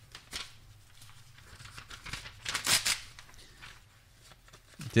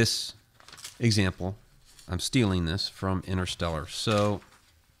 This example, I'm stealing this from Interstellar. So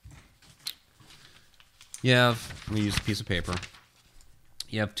let me use a piece of paper.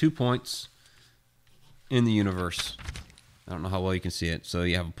 You have 2 points in the universe. I don't know how well you can see it. So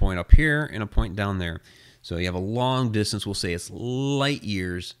you have a point up here and a point down there. So you have a long distance. We'll say it's light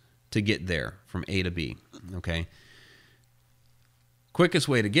years to get there from A to B. Okay. Quickest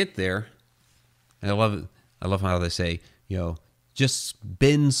way to get there. And I love it. I love how they say, just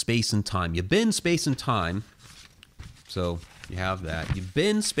bend space and time. You bend space and time. So you have that. You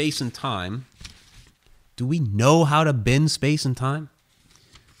bend space and time. Do we know how to bend space and time?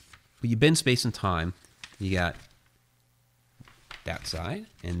 But you bend space and time. You got that side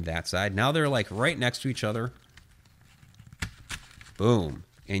and that side. Now they're like right next to each other. Boom.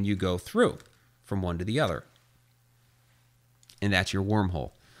 And you go through from one to the other. And that's your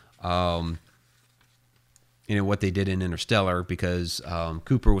wormhole. What they did in Interstellar, because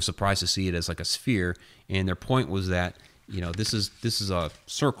Cooper was surprised to see it as like a sphere, and their point was that this is a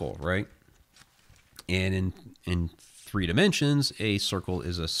circle, right? And in 3 dimensions, a circle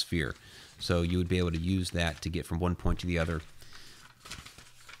is a sphere, so you would be able to use that to get from one point to the other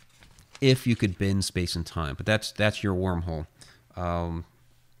if you could bend space and time. But that's your wormhole,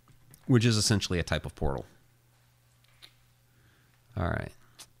 which is essentially a type of portal. All right.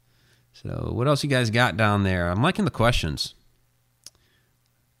 So what else you guys got down there? I'm liking the questions.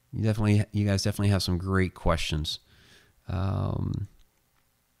 You guys definitely have some great questions. Kathy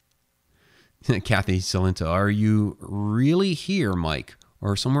Salento, are you really here, Mike,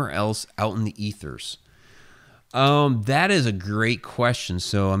 or somewhere else out in the ethers? That is a great question.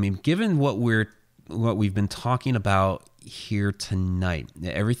 So, I mean, given what we've been talking about here tonight,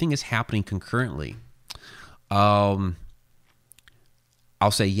 everything is happening concurrently. I'll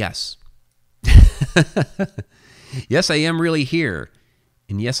say yes. Yes, I am really here.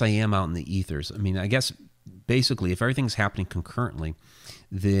 And yes, I am out in the ethers. I mean, I guess basically if everything's happening concurrently,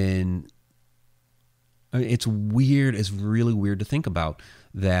 then it's weird. It's really weird to think about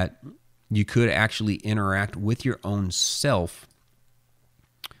that you could actually interact with your own self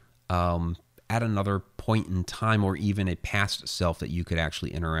at another point in time, or even a past self that you could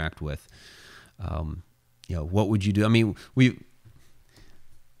actually interact with. What would you do? I mean, we've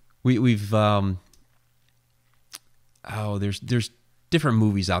there's different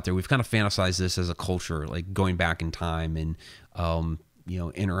movies out there. We've kind of fantasized this as a culture, like going back in time and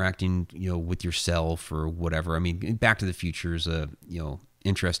interacting with yourself or whatever. I mean, Back to the Future is a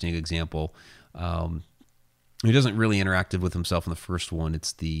interesting example. He doesn't really interact with himself in the first one.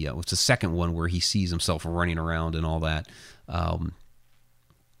 It's the second one where he sees himself running around and all that.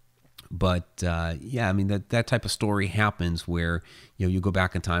 But yeah, I mean that type of story happens where you go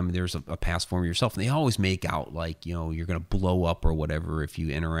back in time and there's a past form of yourself, and they always make out like you're gonna blow up or whatever if you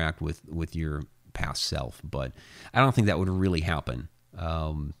interact with your past self. But I don't think that would really happen.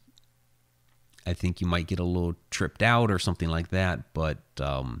 I think you might get a little tripped out or something like that. But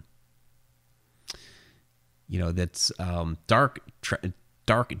that's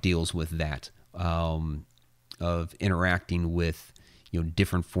Dark deals with that of interacting with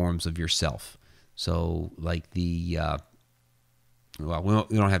different forms of yourself. So like we don't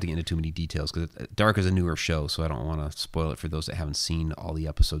have to get into too many details because Dark is a newer show, so I don't want to spoil it for those that haven't seen all the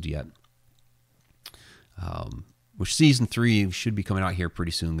episodes yet. Which season 3 should be coming out here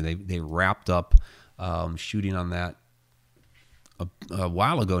pretty soon. They wrapped up shooting on that a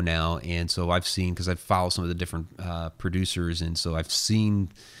while ago now, and so I've seen, because I've followed some of the different producers, and so I've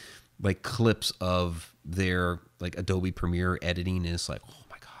seen like clips of their like Adobe Premiere editing, and it's like, oh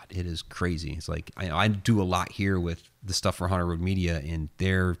my god, it is crazy. It's like I do a lot here with the stuff for Haunted Road Media, and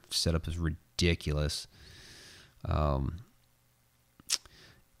their setup is ridiculous.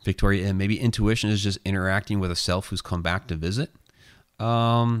 Victoria, and maybe intuition is just interacting with a self who's come back to visit.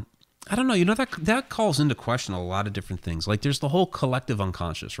 I don't know. That calls into question a lot of different things. Like there's the whole collective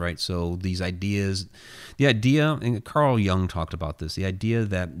unconscious, right? So these ideas, the idea, and Carl Jung talked about this, the idea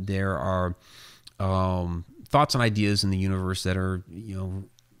that there are thoughts and ideas in the universe that are,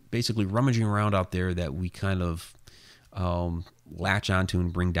 basically rummaging around out there that we kind of latch onto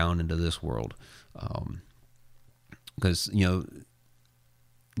and bring down into this world. Because,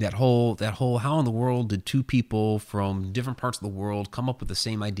 that whole how in the world did two people from different parts of the world come up with the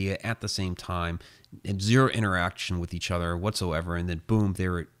same idea at the same time and zero interaction with each other whatsoever, and then boom,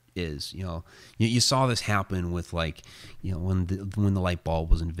 there it is. You saw this happen with like when the light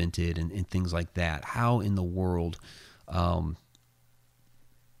bulb was invented and things like that. How in the world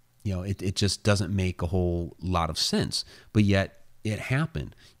it just doesn't make a whole lot of sense, but yet it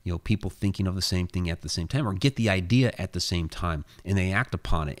happened. People thinking of the same thing at the same time, or get the idea at the same time, and they act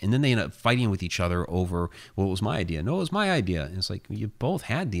upon it, and then they end up fighting with each other over, well, it was my idea. No, it was my idea. And it's like, you both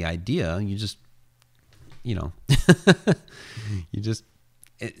had the idea. You just,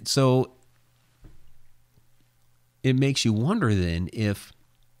 so it makes you wonder then if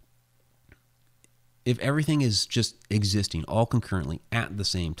everything is just existing all concurrently at the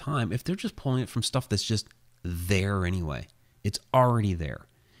same time, if they're just pulling it from stuff that's just there anyway. It's already there.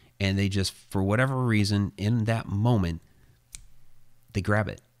 And they just, for whatever reason, in that moment, they grab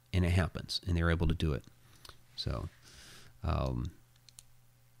it and it happens and they're able to do it. So,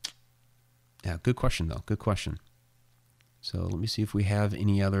 yeah, good question though. Good question. So let me see if we have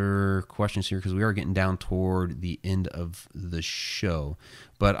any other questions here, because we are getting down toward the end of the show.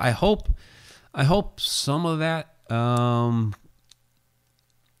 But I hope some of that, and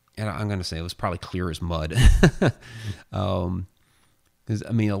I'm going to say it was probably clear as mud. Because,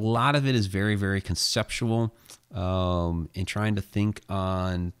 I mean, a lot of it is very, very conceptual, and trying to think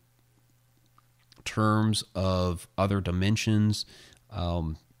on terms of other dimensions.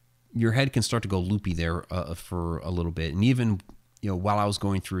 Your head can start to go loopy there for a little bit. And even, while I was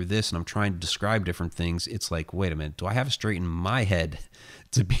going through this and I'm trying to describe different things, it's like, wait a minute, do I have it straight in my head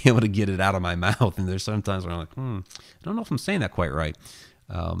to be able to get it out of my mouth? And there's sometimes where I'm like, I don't know if I'm saying that quite right.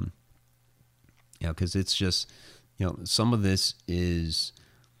 Because it's just, some of this it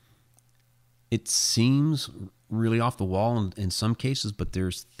seems really off the wall in some cases, but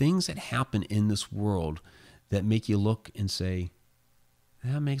there's things that happen in this world that make you look and say,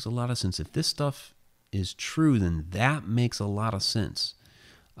 that makes a lot of sense. If this stuff is true, then that makes a lot of sense.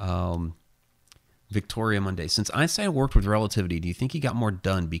 Victoria Monday, since Einstein worked with relativity, do you think he got more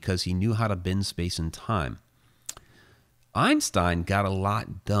done because he knew how to bend space and time? Einstein got a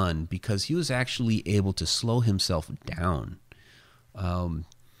lot done because he was actually able to slow himself down.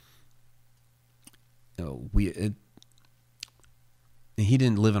 He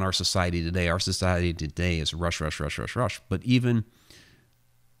didn't live in our society today. Our society today is rush, rush, rush, rush, rush. But even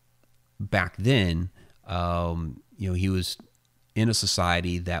back then, he was in a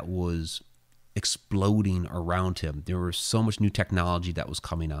society that was exploding around him. There was so much new technology that was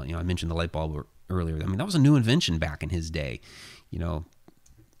coming out. I mentioned the light bulb earlier. I mean, that was a new invention back in his day. The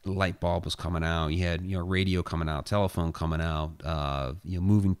light bulb was coming out. You had, radio coming out, telephone coming out,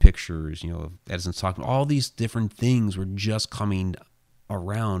 moving pictures, Edison's talking. All these different things were just coming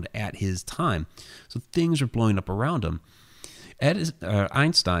around at his time. So things were blowing up around him.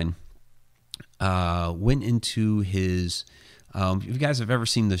 Einstein went into his, if you guys have ever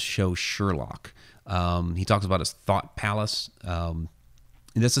seen the show Sherlock, he talks about his thought palace.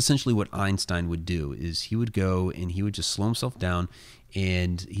 And that's essentially what Einstein would do, is he would go and he would just slow himself down,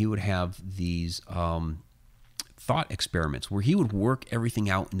 and he would have these thought experiments where he would work everything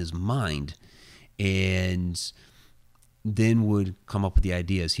out in his mind and then would come up with the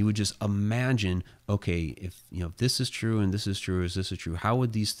ideas. He would just imagine, okay, if this is true and this is true, is this is true, how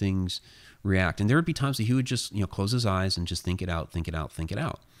would these things react? And there would be times that he would just close his eyes and just think it out.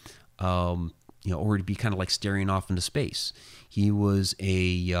 Or it'd be kind of like staring off into space. He was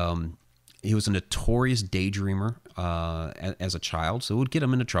a notorious daydreamer as a child, so it would get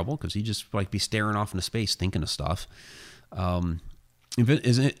him into trouble because he'd just be staring off into space thinking of stuff. Has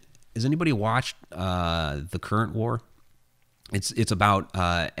anybody watched The Current War? It's about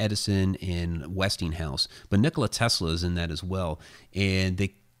Edison and Westinghouse, but Nikola Tesla is in that as well, and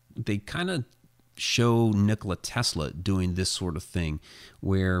they kind of show Nikola Tesla doing this sort of thing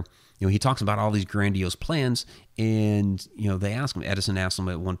where he talks about all these grandiose plans, and they ask him. Edison asked him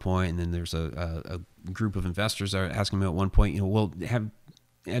at one point, and then there's a group of investors that are asking him at one point, well, have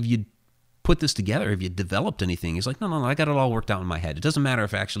you put this together? Have you developed anything? He's like, no, I got it all worked out in my head. It doesn't matter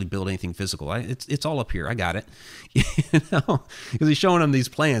if I actually build anything physical. It's all up here. I got it. Because he's showing them these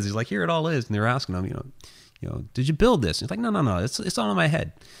plans. He's like, here it all is, and they're asking him, did you build this? He's like, no, it's all in my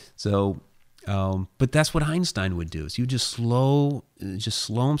head. So. But that's what Einstein would do. So he would just slow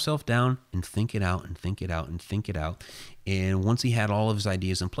himself down and think it out. And once he had all of his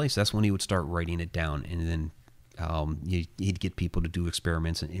ideas in place, that's when he would start writing it down. And then he'd get people to do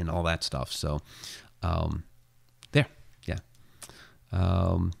experiments and all that stuff. So there, yeah.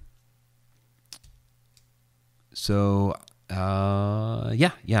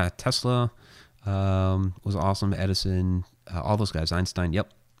 Tesla was awesome. Edison, all those guys. Einstein,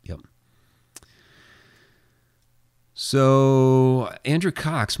 yep. So, Andrew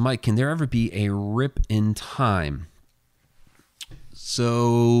Cox, Mike, can there ever be a rip in time?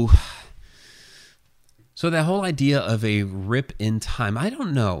 So that whole idea of a rip in time, I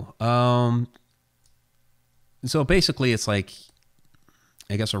don't know. So basically, it's like,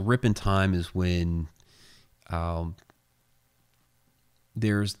 I guess a rip in time is when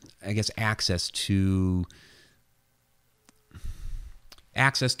there's, I guess, access to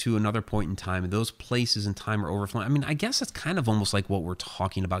another point in time, and those places in time are overflowing. I mean, I guess that's kind of almost like what we're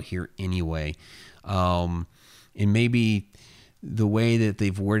talking about here anyway. And maybe the way that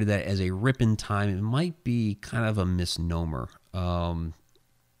they've worded that as a rip in time, it might be kind of a misnomer. I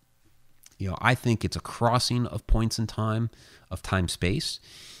think it's a crossing of points in time, of time-space,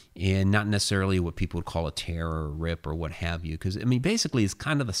 and not necessarily what people would call a tear or a rip or what have you. Because, I mean, basically it's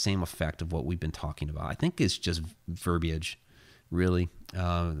kind of the same effect of what we've been talking about. I think it's just verbiage, really,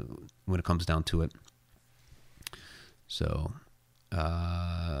 when it comes down to it. So,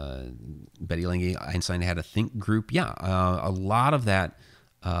 Betty Lange, Einstein had a think group. Yeah, a lot of that,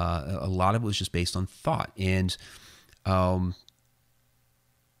 a lot of it was just based on thought. And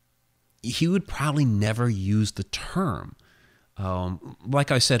he would probably never use the term. Like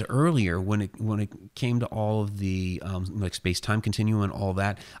I said earlier, when it came to all of the like space-time continuum and all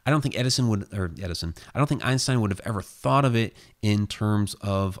that, I don't think I don't think Einstein would have ever thought of it in terms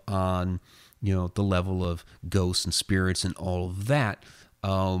of on the level of ghosts and spirits and all of that.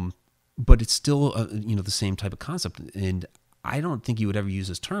 But it's still the same type of concept, and I don't think he would ever use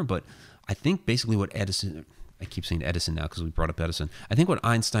this term. But I think basically what Edison. I keep saying Edison now because we brought up Edison. I think what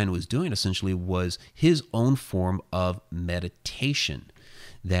Einstein was doing essentially was his own form of meditation,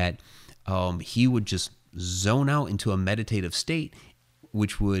 that he would just zone out into a meditative state,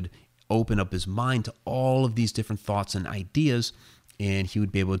 which would open up his mind to all of these different thoughts and ideas, and he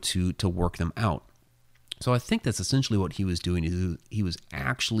would be able to work them out. So I think that's essentially what he was doing. He was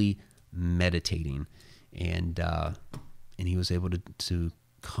actually meditating, and he was able to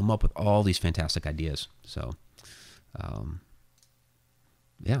come up with all these fantastic ideas. So.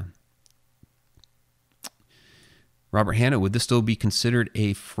 Yeah. Robert Hanna, would this still be considered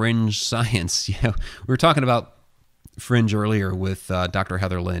a fringe science? Yeah, we were talking about fringe earlier with Dr.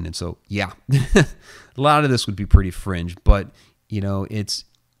 Heather Lynn, and so yeah, a lot of this would be pretty fringe. But it's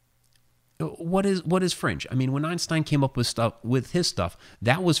what is fringe? I mean, when Einstein came up with his stuff,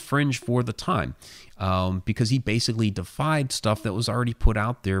 that was fringe for the time, because he basically defied stuff that was already put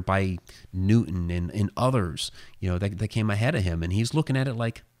out there by Newton and others, that came ahead of him, and he's looking at it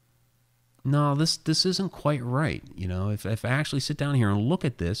like, no, this isn't quite right. If I actually sit down here and look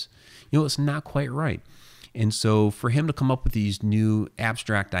at this, it's not quite right. And so for him to come up with these new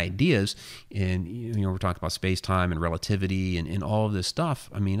abstract ideas, and we're talking about space-time and relativity and all of this stuff,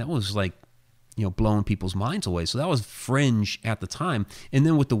 I mean, that was like, blowing people's minds away. So that was fringe at the time. And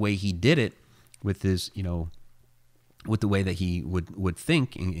then with the way he did it, with his, with the way that he would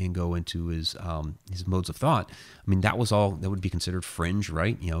think and go into his modes of thought. I mean, that would be considered fringe,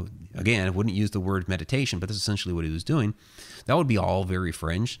 right? Again, I wouldn't use the word meditation, but that's essentially what he was doing. That would be all very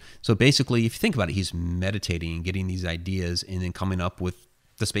fringe. So basically, if you think about it, he's meditating and getting these ideas and then coming up with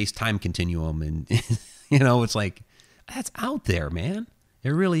the space-time continuum. And, it's like, that's out there, man. It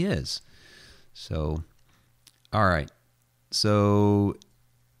really is. So, all right. So,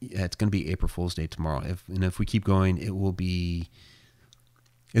 yeah, it's going to be April Fool's Day tomorrow. If we keep going, it's going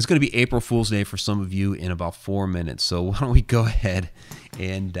to be April Fool's Day for some of you in about 4 minutes. So why don't we go ahead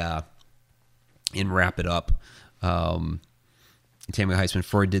and wrap it up. Samuel Heisman,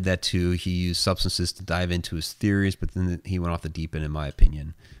 Freud did that too. He used substances to dive into his theories, but then he went off the deep end, in my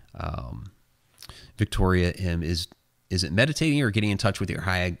opinion. Victoria M, is it meditating or getting in touch with your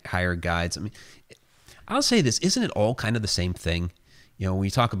higher guides? I mean, I'll say this, isn't it all kind of the same thing? When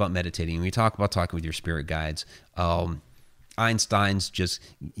you talk about meditating, when you talk about talking with your spirit guides, Einstein's just,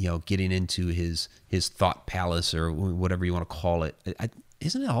 getting into his thought palace or whatever you want to call it.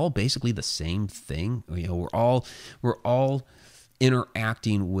 Isn't it all basically the same thing? We're all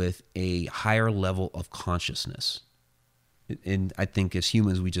interacting with a higher level of consciousness. And I think as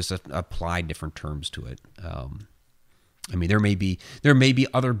humans, we just apply different terms to it. I mean, there may be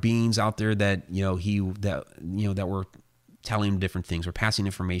other beings out there that, that were telling him different things or passing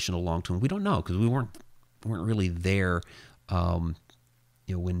information along to him. We don't know because we weren't really there,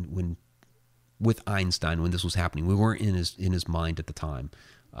 when with Einstein when this was happening. We weren't in his mind at the time.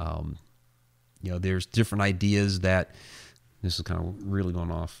 There's different ideas that this is kind of really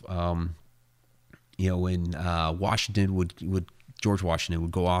going off. When George Washington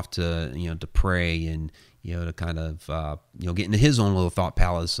would go off to to pray and to kind of get into his own little thought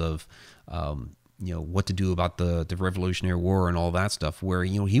palace of what to do about the Revolutionary War and all that stuff, where,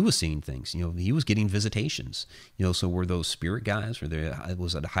 he was seeing things, he was getting visitations, so were those spirit guys,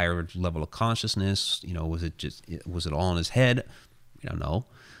 was it a higher level of consciousness? Was it all in his head? We don't know.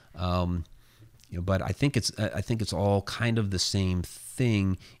 But I think it's all kind of the same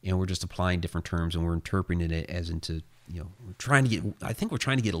thing, and we're just applying different terms and we're interpreting it as into, we're trying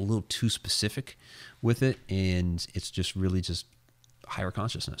to get a little too specific with it, and it's just really just higher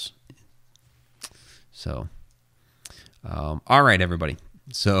consciousness. So, all right, everybody.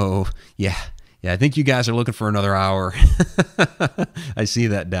 So, yeah, I think you guys are looking for another hour. I see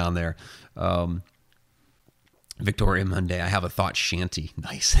that down there. Victoria Monday, I have a thought shanty.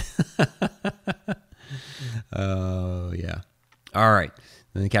 Nice. Oh, yeah. All right.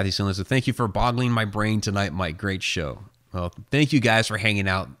 And then Kathy Sinler said, thank you for boggling my brain tonight, Mike. Great show. Well, thank you guys for hanging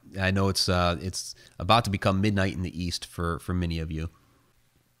out. I know it's about to become midnight in the East for many of you.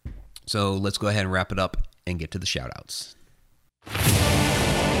 So let's go ahead and wrap it up and get to the shout-outs.